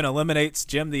outside. He even eliminates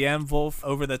Jim the Anvil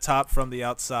over the top from the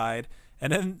outside.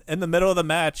 And then in the middle of the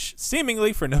match,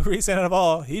 seemingly for no reason at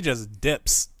all, he just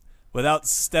dips without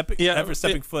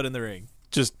stepping foot in the ring.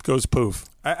 Just goes poof.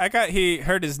 I got he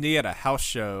hurt his knee at a house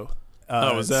show.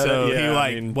 Was that so it? Yeah,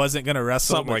 he wasn't going to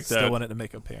wrestle, but still wanted to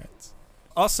make an appearance.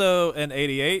 Also in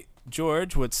 88,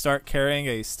 George would start carrying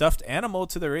a stuffed animal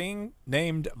to the ring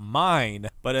named Mine,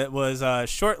 but it was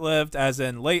short-lived, as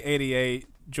in late 88,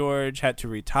 George had to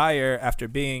retire after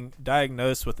being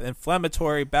diagnosed with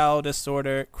inflammatory bowel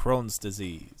disorder, Crohn's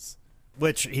disease.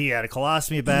 Which he had a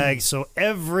colostomy bag, so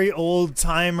every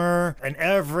old-timer and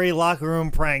every locker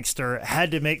room prankster had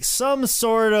to make some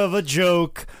sort of a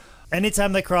joke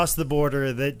anytime they crossed the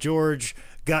border that George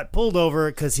got pulled over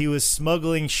because he was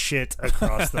smuggling shit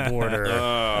across the border.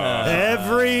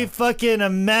 Every fucking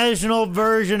imaginable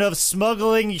version of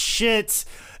smuggling shit,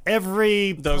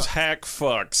 those hack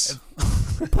fucks.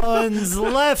 Puns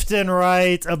left and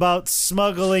right about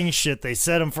smuggling shit. They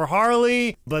set him for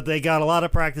Harley, but they got a lot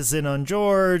of practice in on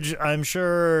George, I'm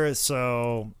sure.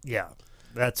 So, yeah,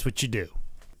 that's what you do.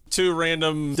 Two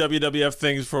random WWF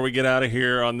things before we get out of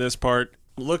here on this part.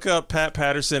 Look up Pat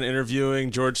Patterson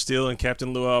interviewing George Steele and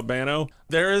Captain Lou Albano.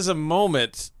 There is a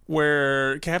moment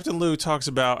where Captain Lou talks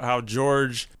about how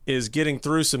George is getting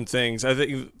through some things. I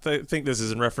think this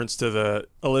is in reference to the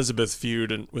Elizabeth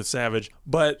feud with Savage.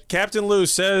 But Captain Lou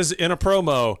says in a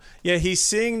promo, yeah, he's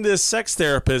seeing this sex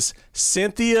therapist,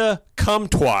 Cynthia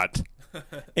Cumtwat.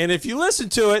 And if you listen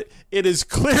to it, it is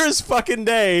clear as fucking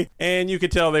day, and you could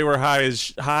tell they were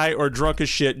high or drunk as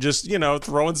shit, just,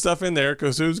 throwing stuff in there,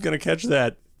 because who's going to catch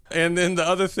that? And then the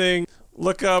other thing,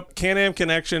 look up Can-Am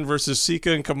Connection versus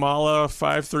Sika and Kamala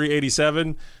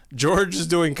 5387. George is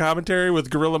doing commentary with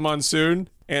Gorilla Monsoon,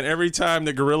 and every time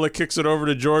the Gorilla kicks it over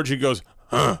to George, he goes,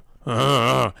 and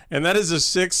that is a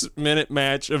 6-minute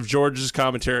match of George's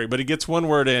commentary, but he gets one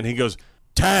word in, he goes,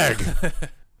 tag.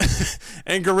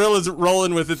 And Gorilla's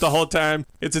rolling with it the whole time.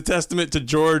 It's a testament to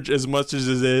George as much as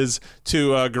it is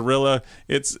to Gorilla.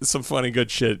 It's some funny, good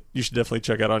shit. You should definitely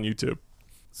check out on YouTube.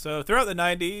 So throughout the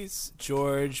 90s,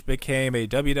 George became a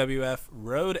WWF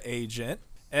road agent.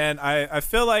 And I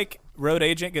feel like road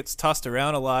agent gets tossed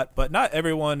around a lot, but not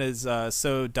everyone is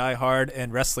so diehard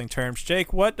in wrestling terms.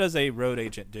 Jake, what does a road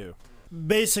agent do?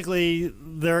 Basically,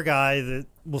 they're a guy that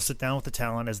will sit down with the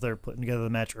talent as they're putting together the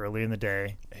match early in the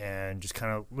day and just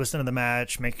kind of listen to the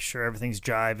match, make sure everything's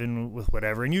jiving with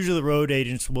whatever. And usually the road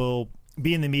agents will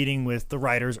be in the meeting with the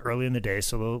writers early in the day,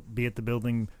 so they'll be at the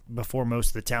building before most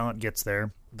of the talent gets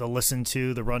there. They'll listen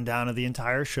to the rundown of the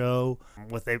entire show,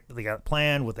 what they got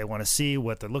planned, what they want to see,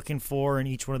 what they're looking for in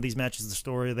each one of these matches, the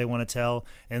story they want to tell.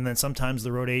 And then sometimes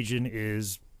the road agent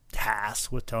is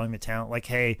tasked with telling the talent, like,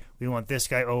 hey, we want this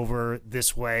guy over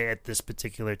this way at this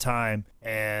particular time.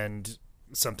 And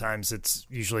sometimes it's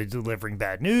usually delivering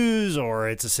bad news, or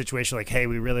it's a situation like, hey,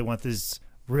 we really want this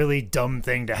really dumb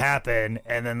thing to happen.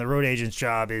 And then the road agent's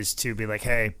job is to be like,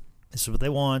 hey, this is what they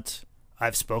want.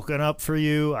 I've spoken up for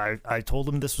you. I told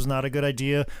them this was not a good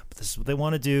idea, but this is what they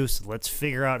want to do. So let's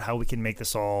figure out how we can make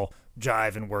this all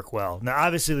jive and work well. Now,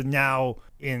 obviously, now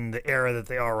in the era that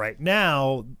they are right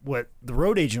now, what the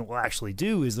road agent will actually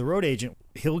do is the road agent,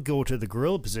 he'll go to the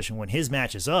gorilla position when his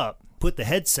match is up, put the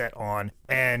headset on,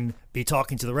 and be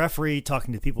talking to the referee,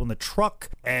 talking to people in the truck,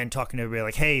 and talking to everybody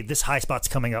like, hey, this high spot's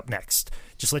coming up next.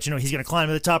 Just let you know he's going to climb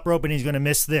to the top rope and he's going to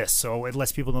miss this. So it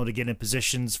lets people know to get in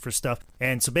positions for stuff.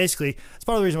 And so basically, that's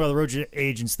part of the reason why the road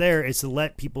agent's there, is to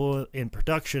let people in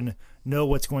production know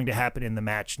what's going to happen in the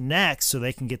match next so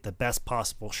they can get the best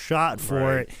possible shot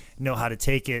for it, know how to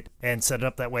take it and set it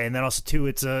up that way. And then also, too,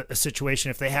 it's a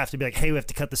situation if they have to be like, hey, we have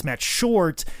to cut this match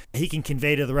short, he can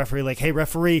convey to the referee like, hey,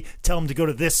 referee, tell him to go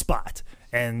to this spot,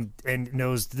 and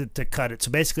knows to cut it.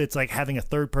 So basically, it's like having a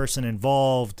third person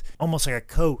involved, almost like a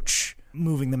coach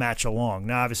moving the match along.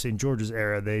 Now, obviously, in George's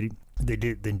era, they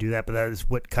didn't do that, but that is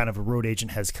what kind of a road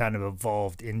agent has kind of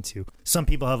evolved into. Some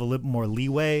people have a little more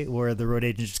leeway where the road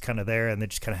agent's just kind of there and they're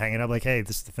just kind of hanging up like, hey,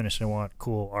 this is the finish I want.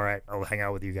 Cool. All right, I'll hang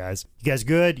out with you guys. You guys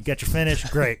good? You got your finish?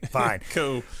 Great. Fine.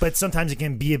 Cool. But sometimes it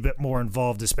can be a bit more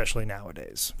involved, especially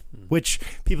nowadays, which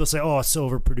people say, oh, it's so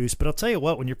overproduced. But I'll tell you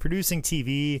what, when you're producing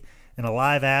TV and a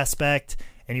live aspect,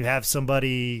 and you have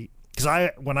somebody, because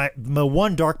the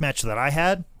one dark match that I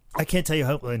had, I can't tell you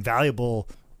how invaluable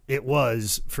it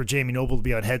was for Jamie Noble to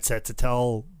be on headset to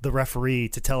tell the referee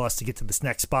to tell us to get to this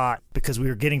next spot, because we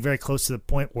were getting very close to the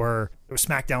point where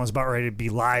SmackDown was about ready to be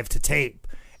live to tape,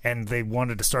 and they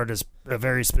wanted to start at a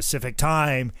very specific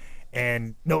time.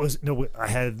 And I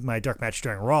had my dark match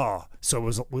during Raw, so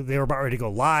they were about ready to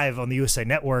go live on the USA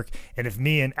Network. And if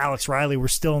me and Alex Riley were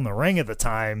still in the ring at the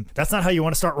time, that's not how you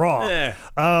want to start Raw.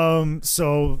 Yeah.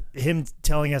 So him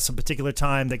telling us a particular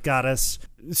time that got us,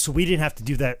 so we didn't have to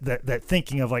do that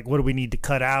thinking of like, what do we need to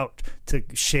cut out to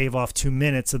shave off 2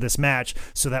 minutes of this match,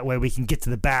 so that way we can get to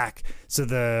the back, so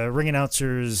the ring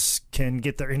announcers can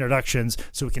get their introductions,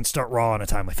 so we can start Raw in a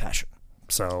timely fashion.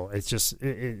 So it's just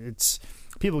it's.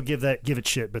 People give it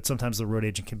shit, but sometimes the road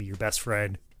agent can be your best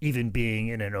friend, even being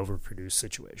in an overproduced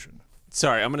situation.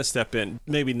 Sorry, I'm going to step in.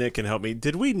 Maybe Nick can help me.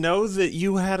 Did we know that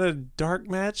you had a dark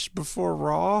match before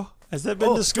Raw? Has that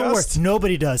been discussed?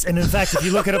 Nobody does. And in fact, if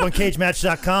you look it up on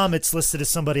cagematch.com, it's listed as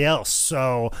somebody else.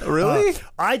 So really?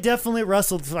 I definitely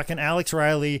wrestled fucking Alex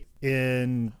Riley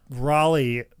in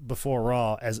Raleigh before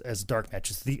Raw as dark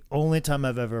matches. The only time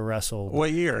I've ever wrestled.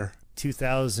 What year?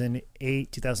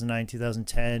 2008, 2009,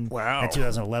 2010, wow, and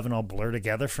 2011 all blur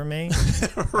together for me.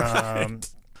 Right.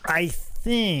 I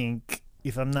think,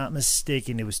 if I'm not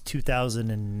mistaken, it was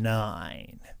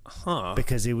 2009.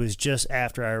 Because it was just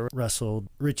after I wrestled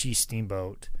Richie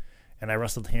Steamboat, and I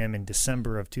wrestled him in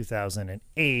December of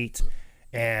 2008,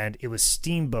 and it was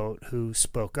Steamboat who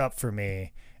spoke up for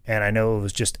me, and I know it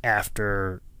was just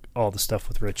after all the stuff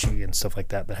with Richie and stuff like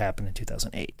that happened in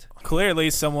 2008. Clearly,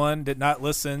 someone did not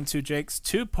listen to Jake's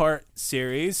 2-part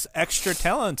series, Extra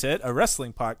Talented, a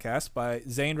wrestling podcast by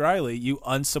Zane Riley, you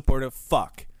unsupportive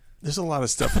fuck. There's a lot of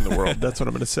stuff in the world. That's what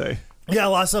I'm going to say. Yeah, a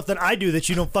lot of stuff that I do that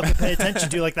you don't fucking pay attention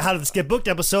to, like the How Did This Get Booked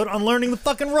episode on learning the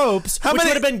fucking ropes, which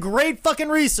would have been great fucking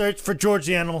research for George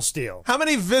the Animal Steele. How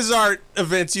many Vizart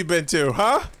events you been to,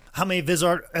 huh? How many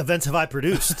Vizart events have I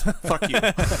produced? Fuck you.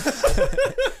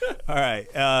 All right.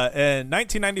 In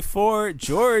 1994,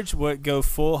 George would go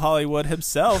full Hollywood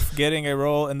himself, getting a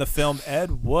role in the film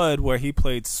Ed Wood, where he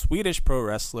played Swedish pro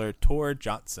wrestler Tor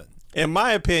Johnson. In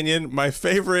my opinion, my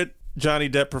favorite Johnny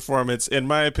Depp performance, in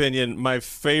my opinion, my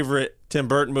favorite Tim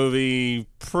Burton movie,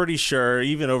 pretty sure,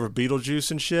 even over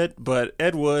Beetlejuice and shit, but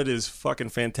Ed Wood is fucking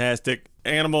fantastic.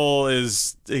 Animal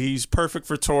he's perfect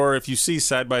for Tor. If you see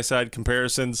side-by-side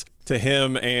comparisons to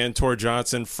him and Tor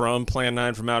Johnson from Plan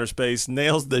 9 from Outer Space,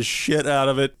 nails the shit out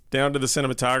of it, down to the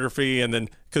cinematography. And then,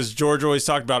 because George always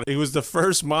talked about it, he was the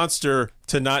first monster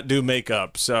to not do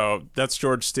makeup. So that's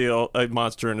George Steele, a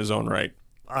monster in his own right.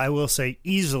 I will say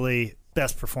easily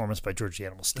best performance by George the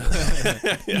Animal Steele.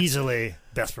 Easily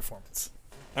best performance.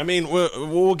 I mean,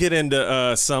 we'll get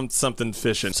into something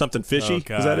fishing. Something fishy?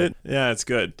 Oh, is that it? Yeah, it's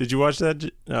good. Did you watch that?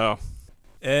 Oh.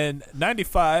 In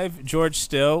 95, George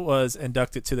Steele was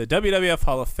inducted to the WWF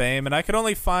Hall of Fame, and I could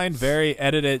only find very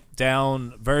edited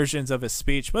down versions of his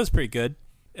speech, but it was pretty good.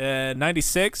 In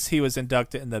 96, he was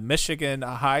inducted in the Michigan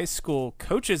High School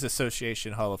Coaches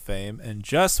Association Hall of Fame, and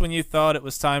just when you thought it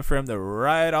was time for him to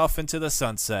ride off into the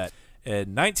sunset,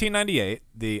 in 1998,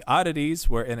 the Oddities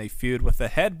were in a feud with the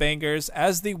Headbangers,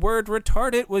 as the word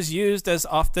retarded was used as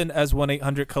often as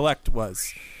 1-800-COLLECT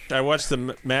was. I watched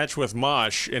the match with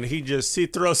Mosh, and he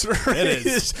throws it It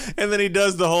is. and then he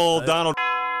does the whole Donald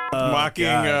mocking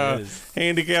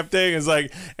handicap thing. It's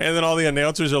like, and then all the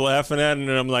announcers are laughing at it, and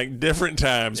I'm like, different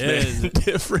times, man.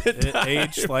 Different times.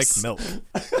 Aged like milk.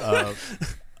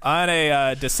 On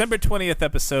a December 20th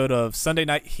episode of Sunday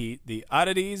Night Heat, the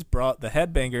Oddities brought the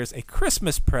Headbangers a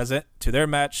Christmas present to their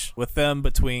match with them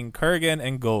between Kurgan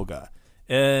and Golga.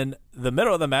 In the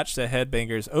middle of the match, the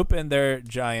Headbangers opened their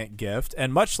giant gift,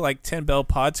 and much like Tin Bell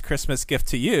Pod's Christmas gift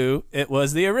to you, it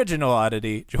was the original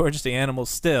Oddity, George the Animal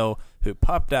Steele, who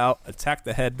popped out, attacked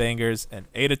the Headbangers, and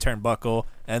ate a turnbuckle,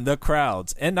 and the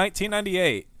crowds in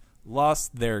 1998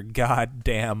 lost their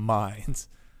goddamn minds.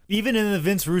 Even in the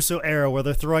Vince Russo era, where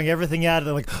they're throwing everything at it,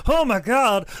 they're like, oh my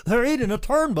God, they're eating a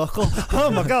turnbuckle.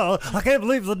 Oh my God, I can't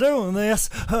believe they're doing this.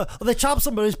 They chopped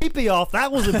somebody's pee-pee off.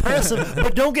 That was impressive.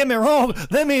 But don't get me wrong,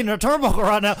 them eating a turnbuckle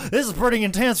right now, this is pretty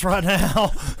intense right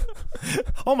now.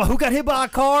 Oh my, who got hit by a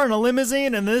car and a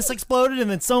limousine, and this exploded, and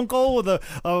then Stone Cold with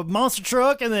a monster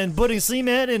truck, and then putting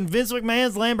cement in Vince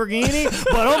McMahon's Lamborghini.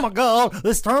 But oh my God,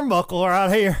 this turnbuckle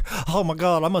right here. Oh my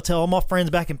God, I'm going to tell all my friends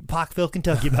back in Pikeville,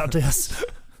 Kentucky about this.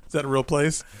 Is that a real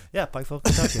place? Yeah, Pikeville,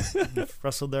 Kentucky. I've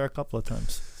wrestled there a couple of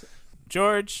times.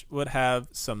 George would have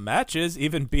some matches,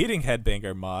 even beating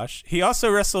Headbanger Mosh. He also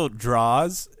wrestled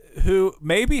Draws, who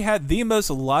maybe had the most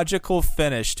logical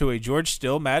finish to a George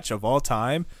Steele match of all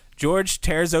time. George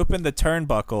tears open the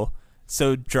turnbuckle,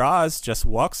 so Draws just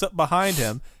walks up behind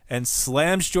him and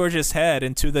slams George's head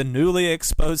into the newly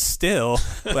exposed Steele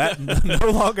that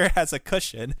no longer has a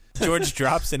cushion. George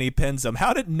drops and he pins him.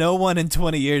 How did no one in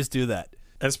 20 years do that?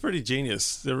 That's pretty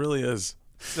genius. It really is.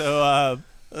 So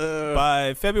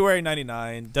by February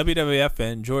 99, WWF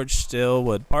and George Steele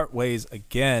would part ways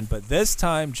again, but this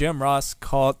time Jim Ross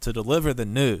called to deliver the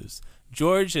news.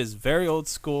 George is very old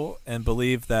school and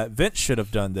believed that Vince should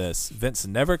have done this. Vince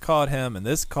never called him, and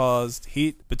this caused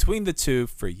heat between the two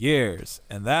for years.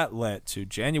 And that led to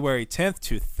January 10th,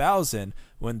 2000,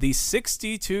 when the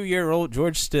 62-year-old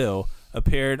George Steele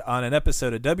appeared on an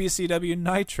episode of WCW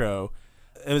Nitro.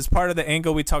 It was part of the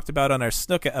angle we talked about on our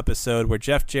Snuka episode where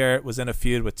Jeff Jarrett was in a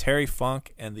feud with Terry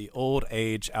Funk and the Old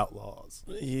Age Outlaws.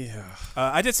 Yeah.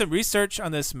 I did some research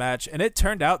on this match, and it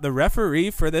turned out the referee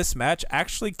for this match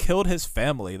actually killed his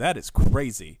family. That is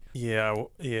crazy. Yeah.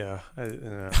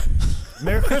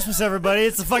 Merry Christmas, everybody.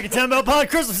 It's the fucking 10 Bell Pod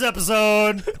Christmas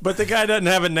episode. But the guy doesn't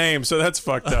have a name, so that's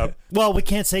fucked up. Well, we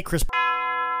can't say Chris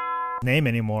name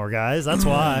anymore, guys. That's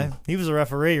why. He was a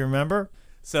referee, remember?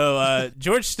 So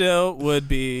George Steele would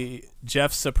be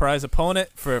Jeff's surprise opponent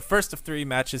for first of 3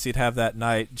 matches he'd have that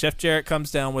night. Jeff Jarrett comes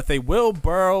down with a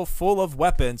wheelbarrow full of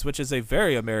weapons, which is a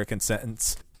very American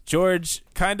sentence. George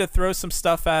kind of throws some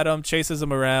stuff at him, chases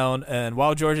him around, and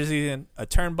while George is eating a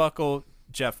turnbuckle,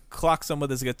 Jeff clocks him with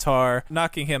his guitar,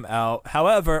 knocking him out.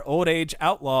 However, Old Age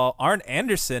Outlaw Arn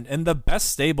Anderson, in the best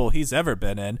stable he's ever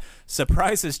been in,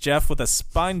 surprises Jeff with a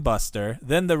spine buster.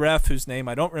 Then the ref, whose name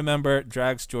I don't remember,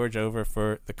 drags George over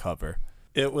for the cover.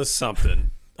 It was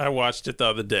something. I watched it the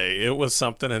other day. It was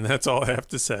something, and that's all I have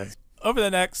to say. Over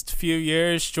the next few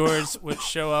years, George would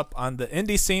show up on the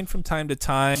indie scene from time to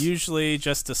time, usually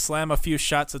just to slam a few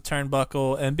shots of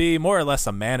turnbuckle and be more or less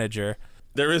a manager.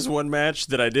 There is one match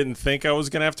that I didn't think I was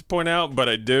going to have to point out, but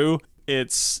I do.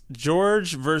 It's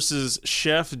George versus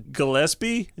Chef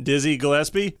Gillespie, Dizzy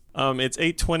Gillespie. It's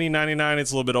 8/20/99.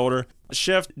 It's a little bit older.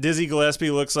 Chef Dizzy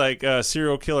Gillespie looks like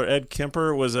serial killer Ed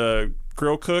Kemper was a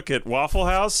grill cook at Waffle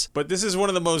House. But this is one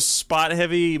of the most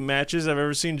spot-heavy matches I've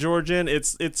ever seen George in.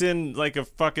 It's in like a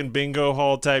fucking bingo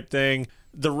hall type thing.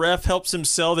 The ref helps him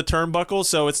sell the turnbuckle,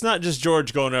 so it's not just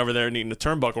George going over there and eating the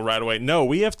turnbuckle right away. No,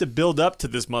 we have to build up to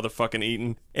this motherfucking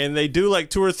eating. And they do like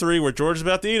 2 or 3 where George is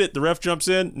about to eat it. The ref jumps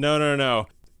in. No.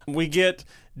 We get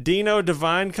Dino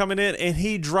Divine coming in, and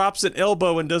he drops an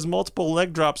elbow and does multiple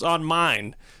leg drops on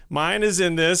Mine. Mine is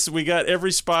in this. We got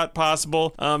every spot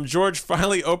possible. George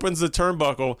finally opens the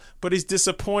turnbuckle, but he's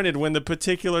disappointed when the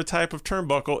particular type of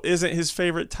turnbuckle isn't his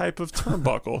favorite type of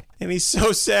turnbuckle. And he's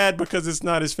so sad because it's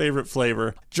not his favorite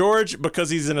flavor. George, because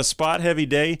he's in a spot-heavy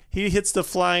day, he hits the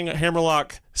flying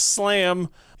hammerlock slam.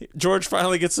 George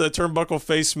finally gets a turnbuckle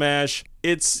face smash.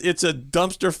 It's a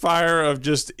dumpster fire of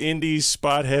just indie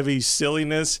spot-heavy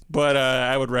silliness, but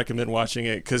I would recommend watching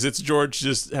it because it's George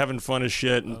just having fun as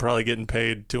shit and probably getting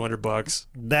paid $200.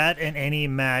 That and any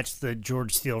match that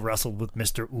George Steele wrestled with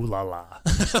Mr. Ooh La La.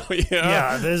 Oh, yeah.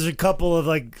 Yeah, there's a couple of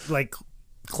like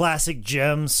classic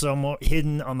gems somewhat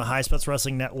hidden on the High Spots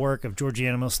Wrestling Network of George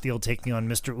Animal Steele taking on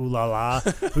Mr. Ooh La La,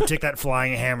 who took that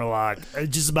flying hammerlock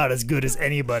just about as good as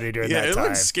anybody during that time. Yeah, it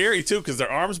looks scary too because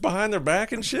their arms behind their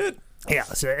back and shit. Yeah,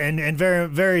 so and very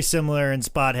very similar and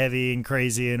spot heavy and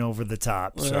crazy and over the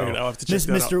top. So I'll have to check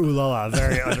that Mr. out. Ooh La La,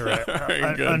 very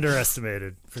Very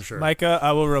underestimated for sure. Micah,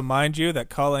 I will remind you that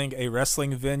calling a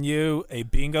wrestling venue a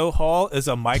bingo hall is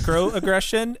a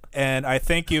microaggression, and I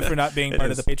thank you for not being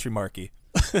part of the patriarchy.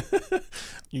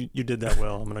 You did that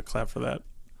well. I'm gonna clap for that.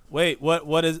 Wait,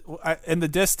 what is in the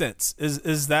distance?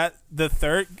 Is that the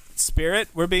third spirit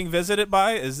we're being visited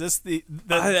by? Is this the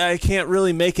I can't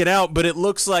really make it out, but it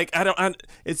looks like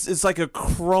it's like a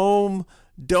chrome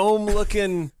dome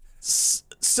looking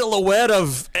silhouette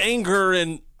of anger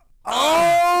and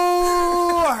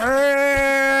oh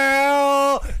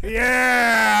hell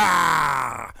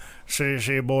yeah!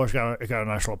 See, boys, got a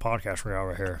nice little podcast we got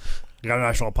over here. You got a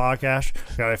nice little podcast.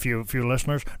 Got a few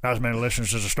listeners. Not as many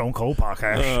listeners as a Stone Cold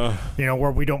podcast.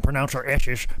 Where we don't pronounce our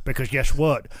S's because guess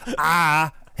what?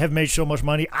 I have made so much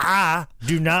money, I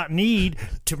do not need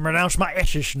to pronounce my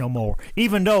S's no more.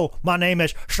 Even though my name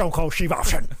is Stone Cold Steve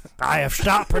Austin. I have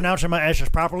stopped pronouncing my S's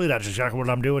properly. That's exactly what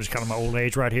I'm doing. It's kind of my old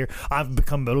age right here. I've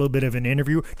become a little bit of an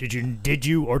interview. Did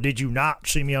you or did you not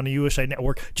see me on the USA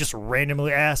Network just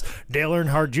randomly ask Dale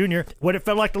Earnhardt Jr. what it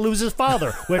felt like to lose his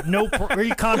father with no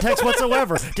context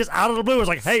whatsoever? Just out of the blue. It was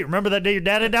like, hey, remember that day your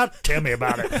dad had died? Tell me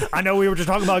about it. I know we were just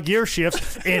talking about gear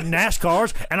shifts in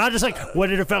NASCARs, and I just like,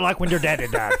 what did it feel like when your dad had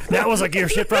died? bad. That was a gear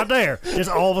shift right there. Just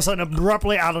all of a sudden,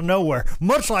 abruptly out of nowhere.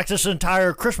 Much like this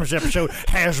entire Christmas episode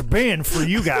has been for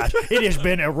you guys. It has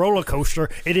been a roller coaster.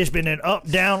 It has been an up,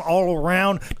 down, all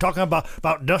around. Talking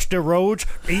about Dusty Rhodes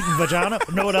eating vagina.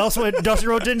 Know what else Dusty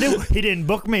Rhodes didn't do? He didn't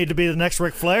book me to be the next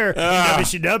Ric Flair in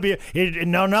WCW.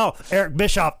 No. Eric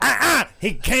Bischoff.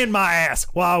 He canned my ass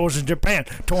while I was in Japan.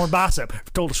 Torn bicep.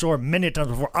 I've told the story many times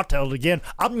before. I'll tell it again.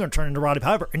 I'm going to turn into Roddy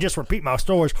Piper and just repeat my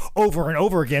stories over and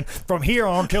over again from here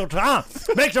on till time.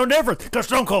 Makes no difference because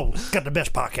Stone Cold got the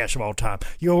best podcast of all time.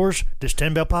 Yours, this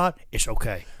 10 Bell Pod, it's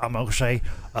okay. I'm going to say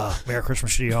Merry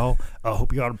Christmas to y'all.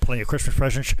 Hope you got plenty of Christmas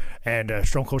presents. And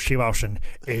Stone Cold Steve Austin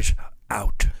is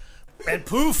out. And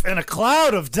poof, and a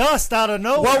cloud of dust out of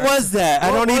nowhere. What was that? I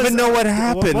don't even know what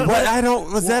happened.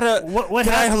 Was that a? What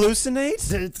did I happened?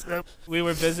 hallucinate? We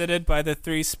were visited by the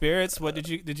three spirits. What did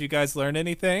you guys learn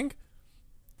anything?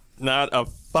 Not a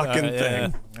fucking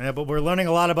thing. Yeah, but we're learning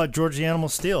a lot about George the Animal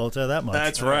Steele. I'll tell you that much.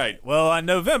 That's right. Well, on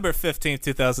November 15th,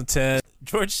 2010,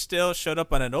 George Steele showed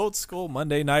up on an old school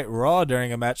Monday Night Raw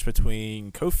during a match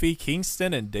between Kofi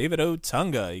Kingston and David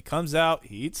Otunga. He comes out,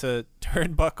 he eats a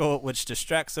turnbuckle, which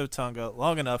distracts Otunga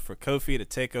long enough for Kofi to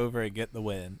take over and get the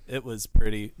win. It was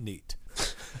pretty neat.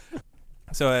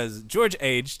 So as George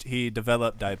aged, he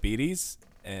developed diabetes,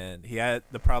 and he had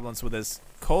the problems with his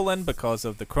colon because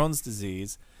of the Crohn's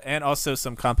disease, and also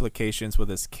some complications with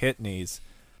his kidneys.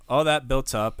 All that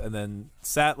built up, and then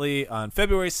sadly, on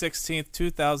February 16th,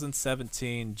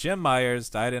 2017, Jim Myers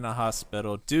died in a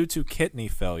hospital due to kidney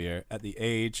failure at the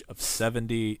age of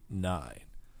 79.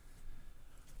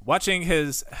 Watching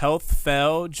his health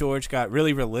fail, George got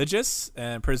really religious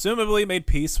and presumably made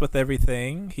peace with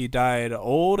everything. He died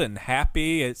old and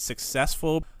happy and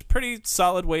successful. Pretty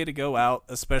solid way to go out,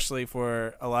 especially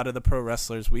for a lot of the pro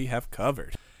wrestlers we have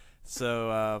covered.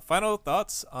 So, final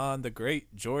thoughts on the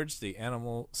great George the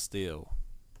Animal Steele.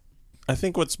 I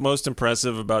think what's most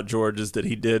impressive about George is that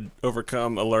he did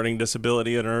overcome a learning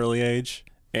disability at an early age.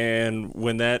 And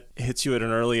when that hits you at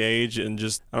an early age, and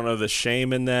just, I don't know, the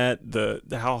shame in that, the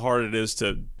how hard it is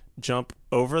to jump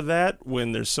over that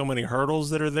when there's so many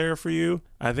hurdles that are there for you,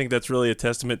 I think that's really a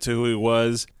testament to who he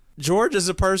was. George as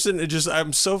a person,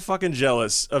 I'm so fucking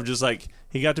jealous of just like,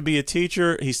 he got to be a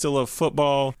teacher, he still loved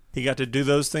football, he got to do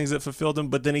those things that fulfilled him,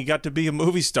 but then he got to be a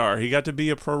movie star, he got to be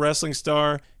a pro wrestling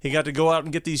star, he got to go out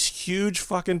and get these huge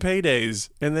fucking paydays,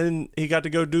 and then he got to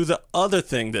go do the other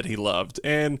thing that he loved.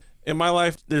 And in my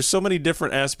life, there's so many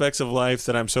different aspects of life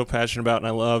that I'm so passionate about and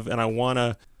I love, and I want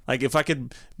to, like, if I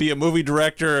could be a movie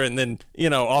director and then,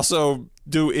 also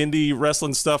do indie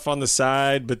wrestling stuff on the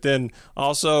side, but then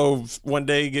also one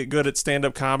day get good at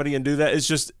stand-up comedy and do that. It's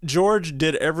just, George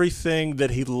did everything that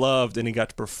he loved and he got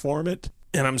to perform it.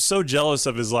 And I'm so jealous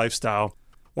of his lifestyle.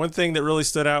 One thing that really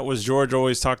stood out was George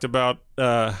always talked about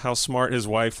how smart his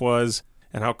wife was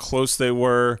and how close they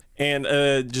were.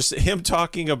 And just him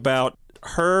talking about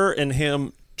her and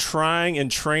him trying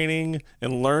and training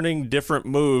and learning different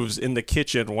moves in the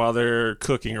kitchen while they're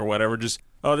cooking or whatever. Just,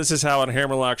 oh, this is how a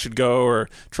hammerlock should go, or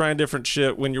trying different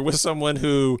shit when you're with someone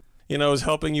who, is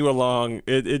helping you along.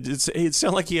 It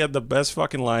sounded like he had the best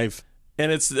fucking life.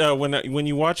 And it's when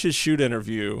you watch his shoot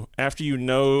interview, after you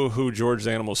know who George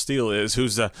the Animal Steele is,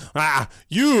 who's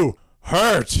you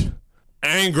hurt,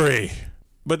 angry.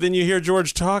 But then you hear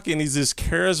George talking, he's this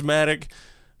charismatic,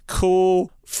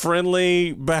 cool,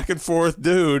 friendly, back and forth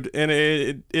dude, and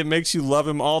it makes you love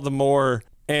him all the more.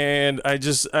 And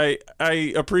I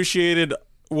appreciated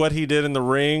what he did in the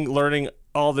ring, learning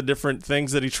all the different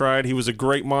things that he tried. He was a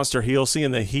great monster heel,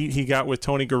 seeing the heat he got with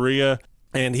Tony Gurria.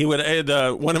 And he would add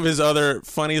one of his other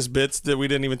funniest bits that we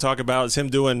didn't even talk about is him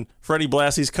doing Freddie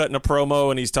Blassie's cutting a promo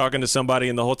and he's talking to somebody,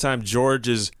 and the whole time George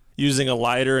is using a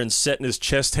lighter and setting his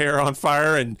chest hair on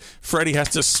fire, and Freddie has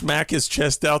to smack his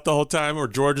chest out the whole time or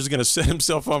George is going to set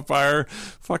himself on fire.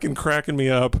 Fucking cracking me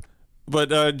up.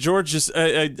 But George just,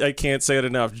 I can't say it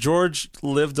enough. George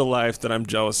lived a life that I'm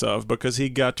jealous of because he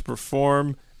got to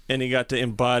perform and he got to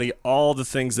embody all the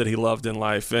things that he loved in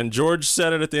life. And George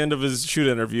said it at the end of his shoot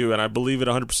interview, and I believe it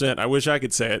 100%. I wish I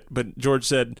could say it, but George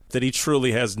said that he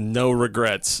truly has no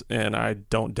regrets, and I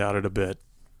don't doubt it a bit.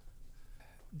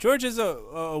 George is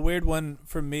a weird one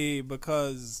for me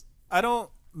because I don't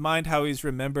mind how he's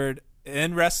remembered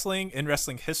in wrestling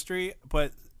history,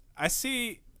 but I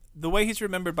see the way he's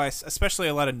remembered by especially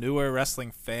a lot of newer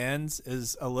wrestling fans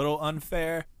is a little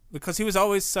unfair because he was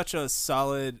always such a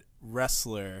solid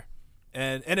wrestler,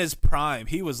 and in his prime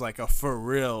he was like a for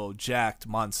real jacked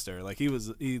monster. Like he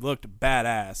looked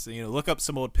badass. Look up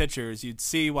some old pictures, you'd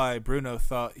see why Bruno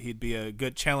thought he'd be a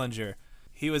good challenger.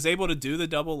 He was able to do the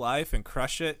double life and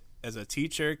crush it as a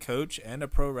teacher, coach, and a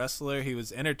pro wrestler. He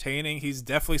was entertaining. He's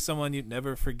definitely someone you'd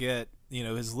never forget. You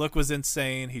know, his look was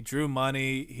insane. He drew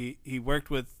money. He worked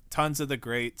with tons of the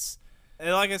greats.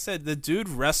 And like I said, the dude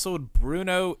wrestled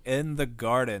Bruno in the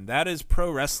Garden. That is pro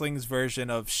wrestling's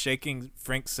version of shaking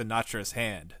Frank Sinatra's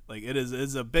hand. Like,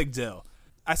 it's a big deal.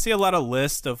 I see a lot of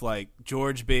lists of, like,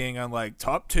 George being on, like,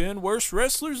 top 10 worst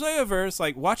wrestlers ever. It's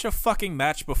like, watch a fucking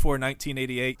match before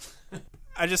 1988.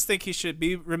 I just think he should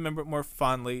be remembered more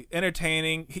fondly.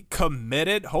 Entertaining. He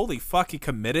committed. Holy fuck, he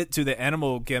committed to the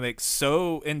animal gimmick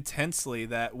so intensely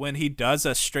that when he does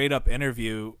a straight-up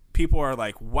interview, people are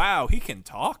like, wow, he can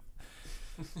talk?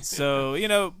 So, you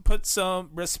know, put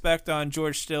some respect on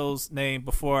George Steele's name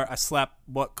before I slap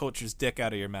What Culture's dick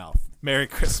out of your mouth. Merry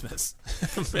Christmas.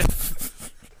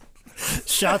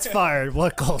 Shots fired.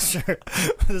 What Culture?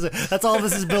 That's all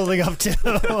this is building up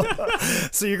to.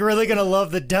 So you're really going to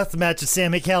love the death match of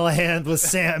Sammy Callahan with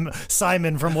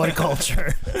Simon from What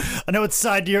Culture. I know what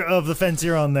side of the fence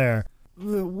you're on there.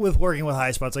 With working with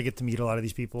High Spots, I get to meet a lot of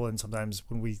these people, and sometimes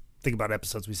when we think about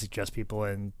episodes, we suggest people,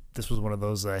 and this was one of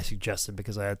those that I suggested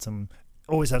because I had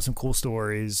always have some cool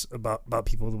stories about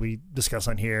people that we discuss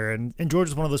on here, and George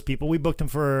is one of those people. We booked him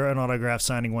for an autograph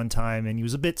signing one time, and he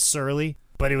was a bit surly,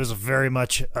 but it was very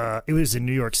much, it was in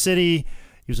New York City.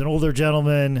 He was an older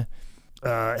gentleman.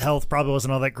 Health probably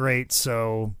wasn't all that great,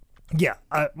 so yeah,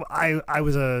 I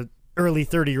was a early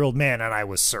 30-year-old man, and I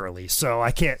was surly, so I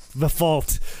can't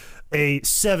fault a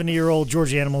 70-year-old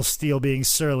George Animal Steele being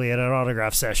surly at an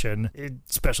autograph session,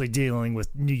 especially dealing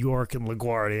with New York and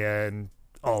LaGuardia and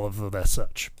all of that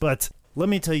such. But let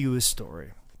me tell you a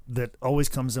story that always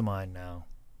comes to mind now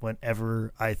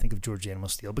whenever I think of George Animal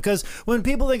Steele. Because when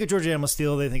people think of George Animal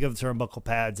Steele, they think of the turnbuckle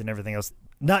pads and everything else.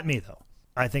 Not me, though.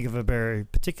 I think of a very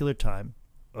particular time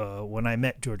when I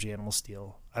met George Animal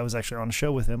Steele. I was actually on a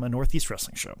show with him, a Northeast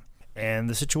Wrestling show. And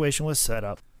the situation was set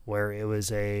up where it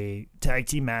was a tag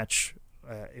team match.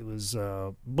 It was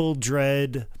Bull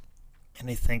Dread, and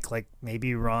I think like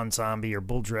maybe Ron Zombie or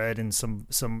Bull Dread and some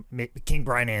King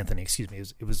Brian Anthony. Excuse me,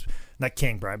 it was not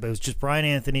King Brian, but it was just Brian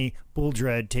Anthony, Bull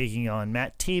Dread taking on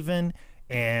Matt Taven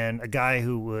and a guy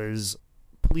who was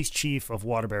police chief of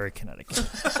Waterbury, Connecticut.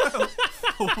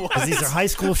 Because these are high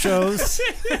school shows.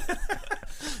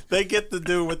 They get to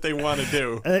do what they want to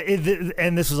do.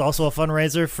 And this was also a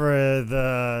fundraiser for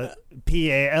the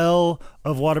PAL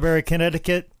of Waterbury,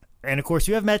 Connecticut. And, of course,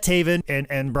 you have Matt Taven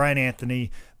and Brian Anthony.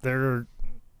 They're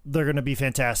going to be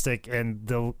fantastic, and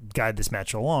they'll guide this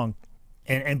match along.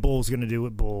 And Bull's going to do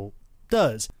what Bull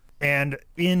does. And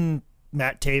in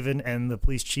Matt Taven and the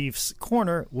police chief's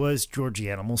corner was George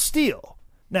Animal Steele.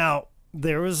 Now,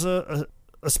 there was a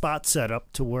spot set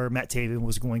up to where Matt Taven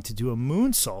was going to do a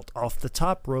moonsault off the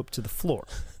top rope to the floor.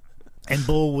 And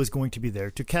Bull was going to be there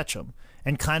to catch him.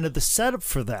 And kind of the setup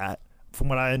for that, from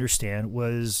what I understand,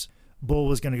 was Bull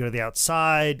was going to go to the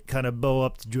outside, kind of bow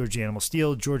up to George Animal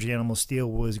Steele. George Animal Steele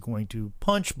was going to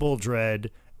punch Bull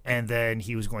Dread, and then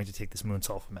he was going to take this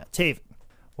moonsault from Matt Taven.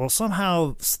 Well,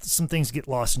 somehow some things get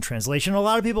lost in translation. A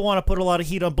lot of people want to put a lot of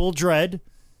heat on Bull Dread,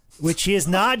 which he is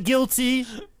not guilty,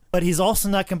 but he's also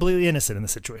not completely innocent in the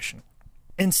situation.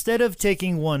 Instead of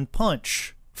taking one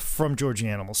punch from George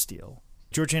Animal Steele,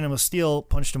 George Animal Steele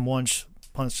punched him once,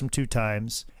 punched him two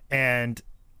times, and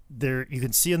there you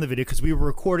can see on the video, because we were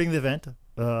recording the event,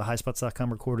 highspots.com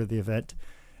recorded the event,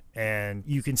 and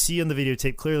you can see on the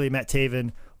videotape clearly Matt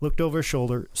Taven looked over his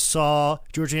shoulder, saw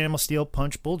George Animal Steele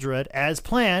punch Bull Dread as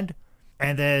planned,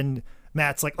 and then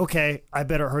Matt's like, okay, I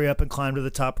better hurry up and climb to the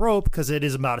top rope because it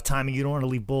is about a timing. You don't want to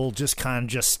leave Bull just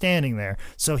standing there.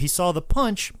 So he saw the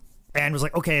punch and was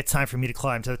like, okay, it's time for me to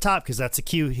climb to the top because that's a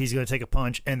cue. He's going to take a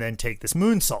punch and then take this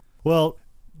moonsault. Well,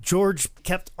 George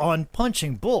kept on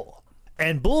punching Bull,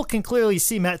 and Bull can clearly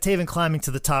see Matt Taven climbing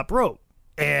to the top rope.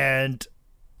 And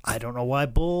I don't know why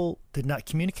Bull did not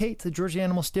communicate to George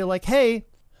Animal Steele like, hey,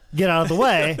 get out of the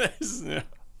way.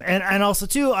 And also,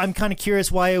 too, I'm kind of curious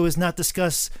why it was not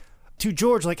discussed to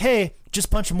George, like, hey, just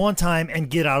punch him one time and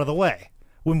get out of the way.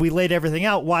 When we laid everything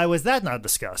out, why was that not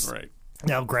discussed? Right.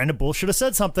 Now, granted, Bull should have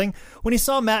said something when he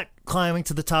saw Matt climbing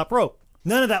to the top rope.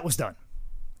 None of that was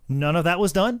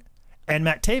done. And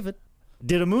Matt Taven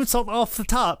did a moonsault off the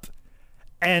top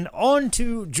and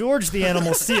onto George the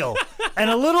Animal Steele. And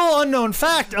a little unknown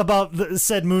fact about the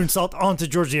said moonsault onto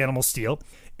George the Animal Steele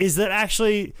is that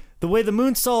actually the way the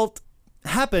moonsault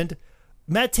happened,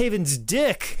 Matt Taven's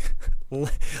dick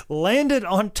landed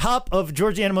on top of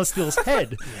George Animal Steele's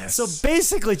head. Yes. So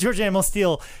basically, George Animal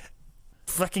Steele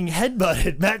fucking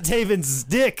headbutted Matt Taven's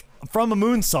dick from a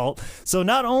moonsault. So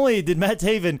not only did Matt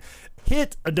Taven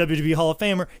hit a WWE Hall of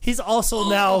Famer, he's also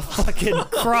now fucking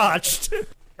crotched.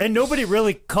 and nobody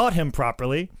really caught him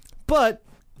properly, but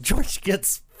George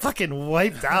gets fucking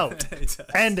wiped out.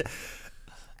 And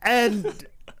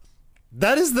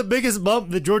that is the biggest bump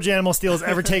that George Animal Steele has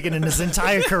ever taken in his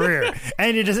entire career.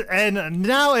 And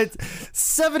now at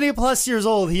 70 plus years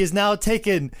old, he has now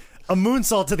taken a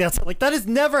moonsault to the outside. Like, that has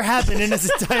never happened in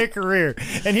his entire career.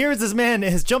 And here is this man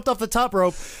has jumped off the top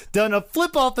rope, done a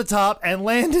flip off the top, and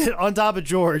landed on top of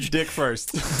George. Dick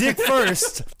first.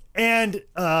 And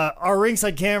our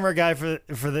ringside camera guy for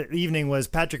the evening was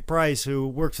Patrick Price, who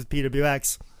works with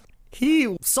PWX.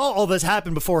 He saw all this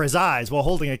happen before his eyes while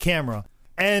holding a camera.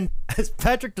 And as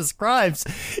Patrick describes,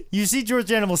 you see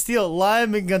George Animal Steele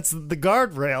lying against the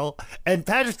guardrail, and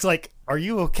Patrick's like, "Are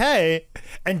you okay?"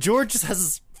 And George just has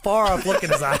this far off look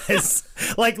in his eyes,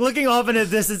 like looking off in a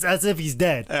distance as if he's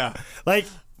dead. Yeah. Like,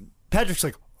 Patrick's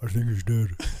like, "I think he's dead.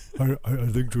 I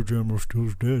think George Animal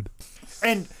Steele's dead."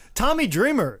 And Tommy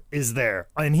Dreamer is there,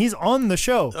 and he's on the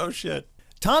show. Oh, shit.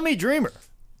 Tommy Dreamer,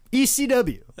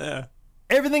 ECW. Yeah.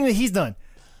 Everything that he's done.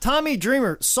 Tommy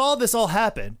Dreamer saw this all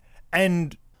happen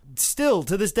and still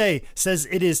to this day says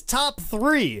it is top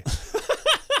 3.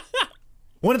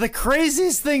 One of the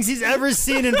craziest things he's ever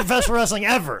seen in professional wrestling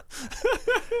ever.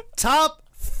 Top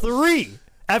 3.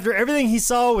 After everything he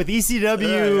saw with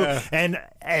ECW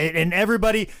and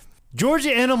everybody, George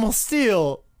Animal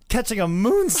Steele catching a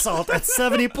moonsault at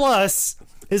 70 plus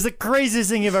is the craziest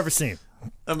thing you've ever seen.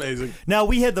 Amazing. Now,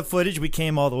 we had the footage. We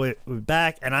came all the way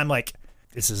back, and I'm like,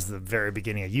 this is the very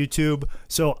beginning of YouTube,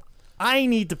 so I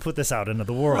need to put this out into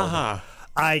the world.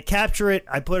 I capture it,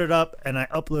 I put it up, and I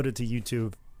upload it to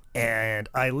YouTube, and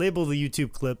I label the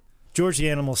YouTube clip, George the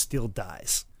Animal Steele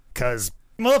dies. Because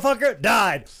motherfucker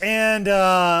died. And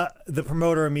the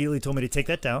promoter immediately told me to take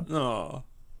that down. Oh.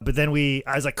 But then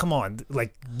I was like, come on,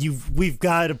 like we've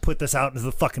got to put this out into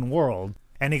the fucking world.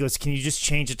 And he goes, can you just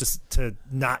change it to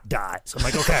not die? So I'm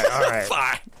like, okay, all right.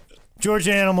 Fine. George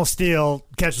Animal Steele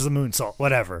catches a moonsault,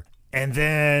 whatever. And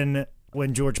then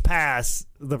when George passed,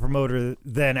 the promoter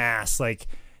then asked, like,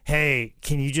 hey,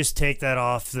 can you just take that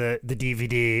off the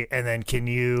DVD, and then can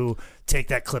you take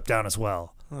that clip down as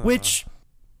well? Which,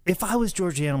 if I was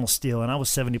George Animal Steele and I was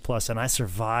 70 plus and I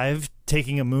survived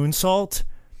taking a moonsault,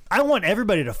 I want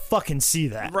everybody to fucking see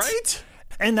that. Right?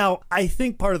 And now, I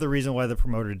think part of the reason why the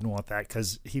promoter didn't want that,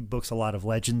 because he books a lot of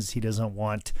legends. He doesn't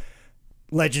want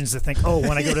legends to think, oh,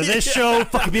 when I go to this show,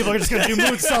 fucking people are just going to do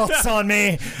moonsaults on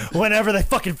me whenever they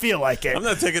fucking feel like it. I'm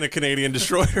not taking a Canadian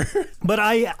destroyer. But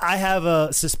I have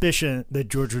a suspicion that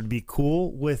George would be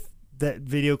cool with that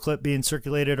video clip being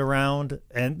circulated around.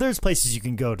 And there's places you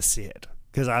can go to see it,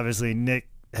 because obviously Nick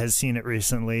has seen it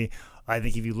recently. I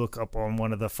think if you look up on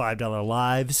one of the $5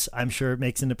 lives, I'm sure it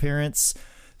makes an appearance.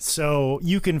 So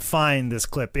you can find this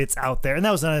clip. It's out there. And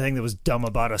that was another thing that was dumb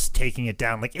about us taking it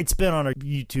down. Like, it's been on our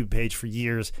YouTube page for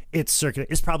years. It's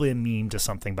circulated. It's probably a meme to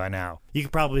something by now. You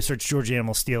could probably search George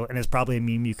Animal Steele, and it's probably a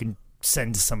meme you can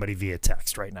send to somebody via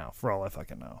text right now, for all I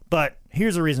fucking know. But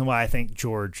here's the reason why I think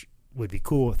George would be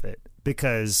cool with it.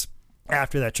 Because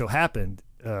after that show happened,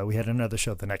 we had another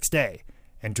show the next day,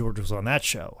 and George was on that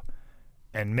show.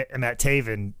 And Matt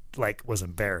Taven, like, was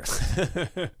embarrassed.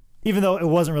 Even though it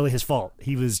wasn't really his fault.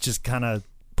 He was just kind of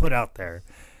put out there.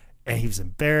 And he was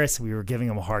embarrassed. We were giving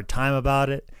him a hard time about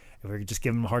it. And we were just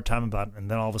giving him a hard time about it. And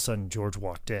then all of a sudden, George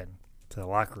walked in to the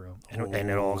locker room. And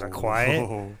it all got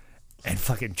quiet. And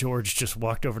fucking George just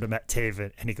walked over to Matt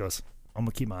Taven. And he goes, I'm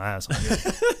going to keep my eyes on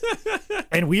you.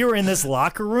 And we were in this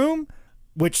locker room,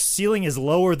 which ceiling is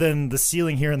lower than the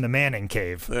ceiling here in the Manning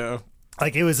cave. Yeah.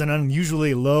 like it was an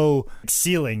unusually low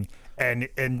ceiling, and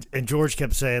George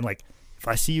kept saying, like, if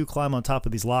I see you climb on top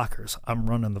of these lockers, I'm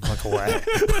running the fuck away.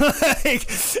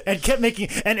 And kept making,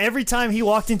 and every time he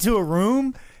walked into a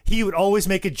room, he would always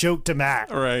make a joke to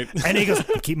Matt. Right. And he goes,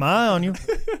 keep my eye on you.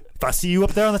 If I see you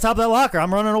up there on the top of that locker,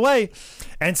 I'm running away.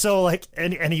 And so, like,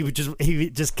 and he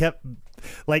just kept,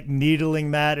 like,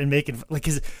 needling Matt and making, like,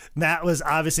 his Matt was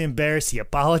obviously embarrassed. He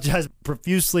apologized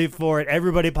profusely for it.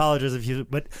 Everybody apologized,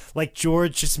 but, like,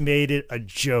 George just made it a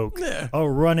joke, a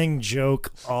running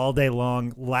joke all day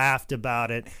long, laughed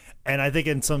about it. And I think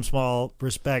in some small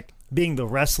respect, being the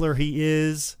wrestler he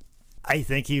is, I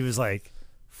think he was like,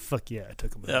 fuck yeah, I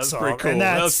took him. That was pretty cool.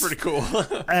 That was pretty cool.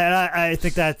 And I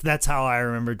think that's how I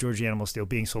remember George Animal Steele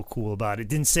being so cool about it.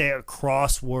 Didn't say a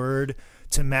cross word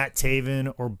to Matt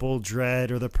Taven or Bull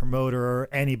Dread or the promoter or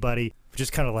anybody.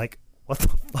 Just kind of like, what the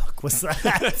fuck was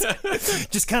that?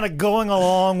 Just kind of going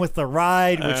along with the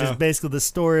ride, which is basically the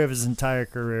story of his entire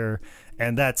career.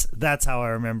 And that's how I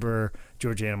remember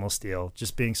George Animal Steele,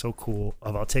 just being so cool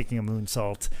about taking a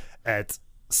moonsault at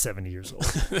 70 years old.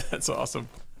 That's awesome.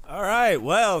 All right.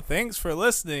 Well, thanks for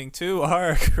listening to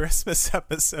our Christmas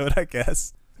episode, I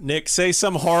guess. Nick, say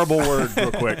some horrible word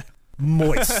real quick.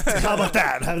 Moist. How about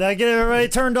that? Have that get everybody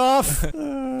turned off?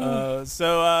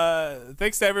 So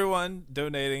thanks to everyone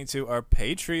donating to our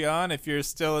Patreon. If you're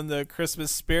still in the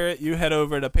Christmas spirit, you head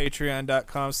over to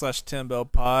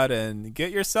patreon.com/10bellpod and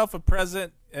get yourself a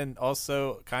present and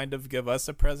also kind of give us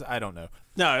a present. I don't know.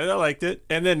 No, I liked it.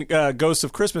 And then Ghost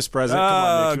of Christmas Present. Come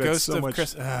on, Nick. You had Ghost so of much...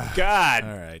 Christmas. God.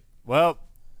 All right. Well,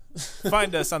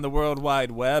 find us on the World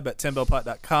Wide Web at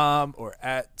 10bellpod.com or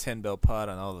at 10bellpod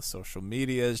on all the social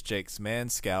medias. Jake's Man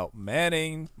Scout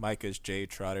Manning, Micah's J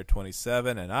Trotter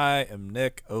 27, and I am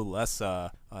Nick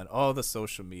Olesa on all the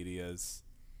social medias.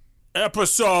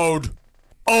 Episode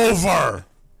over.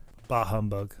 Bah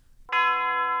humbug.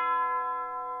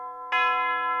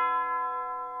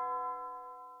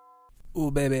 Ooh,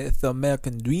 baby, it's the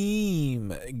American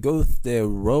dream. Ghost the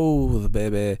Rose,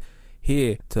 baby.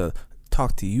 Here to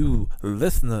talk to you,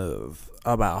 listeners,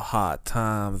 about hard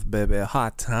times, baby.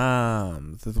 Hard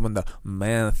times is when the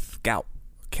man scout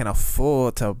can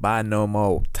afford to buy no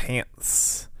more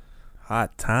tents.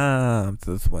 Hard times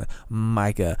is when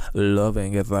Micah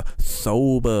Loving is a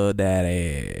sober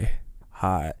daddy.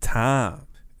 Hard times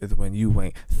is when you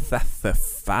ain't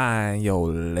satisfying your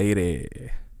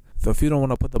lady. So if you don't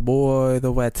want to put the boys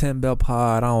over at 10 Bell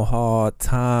Pod on hard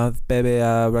times, baby,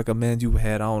 I recommend you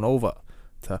head on over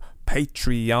to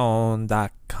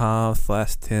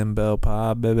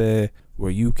patreon.com/10bellpod, baby,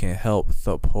 where you can help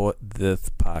support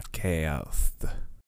this podcast.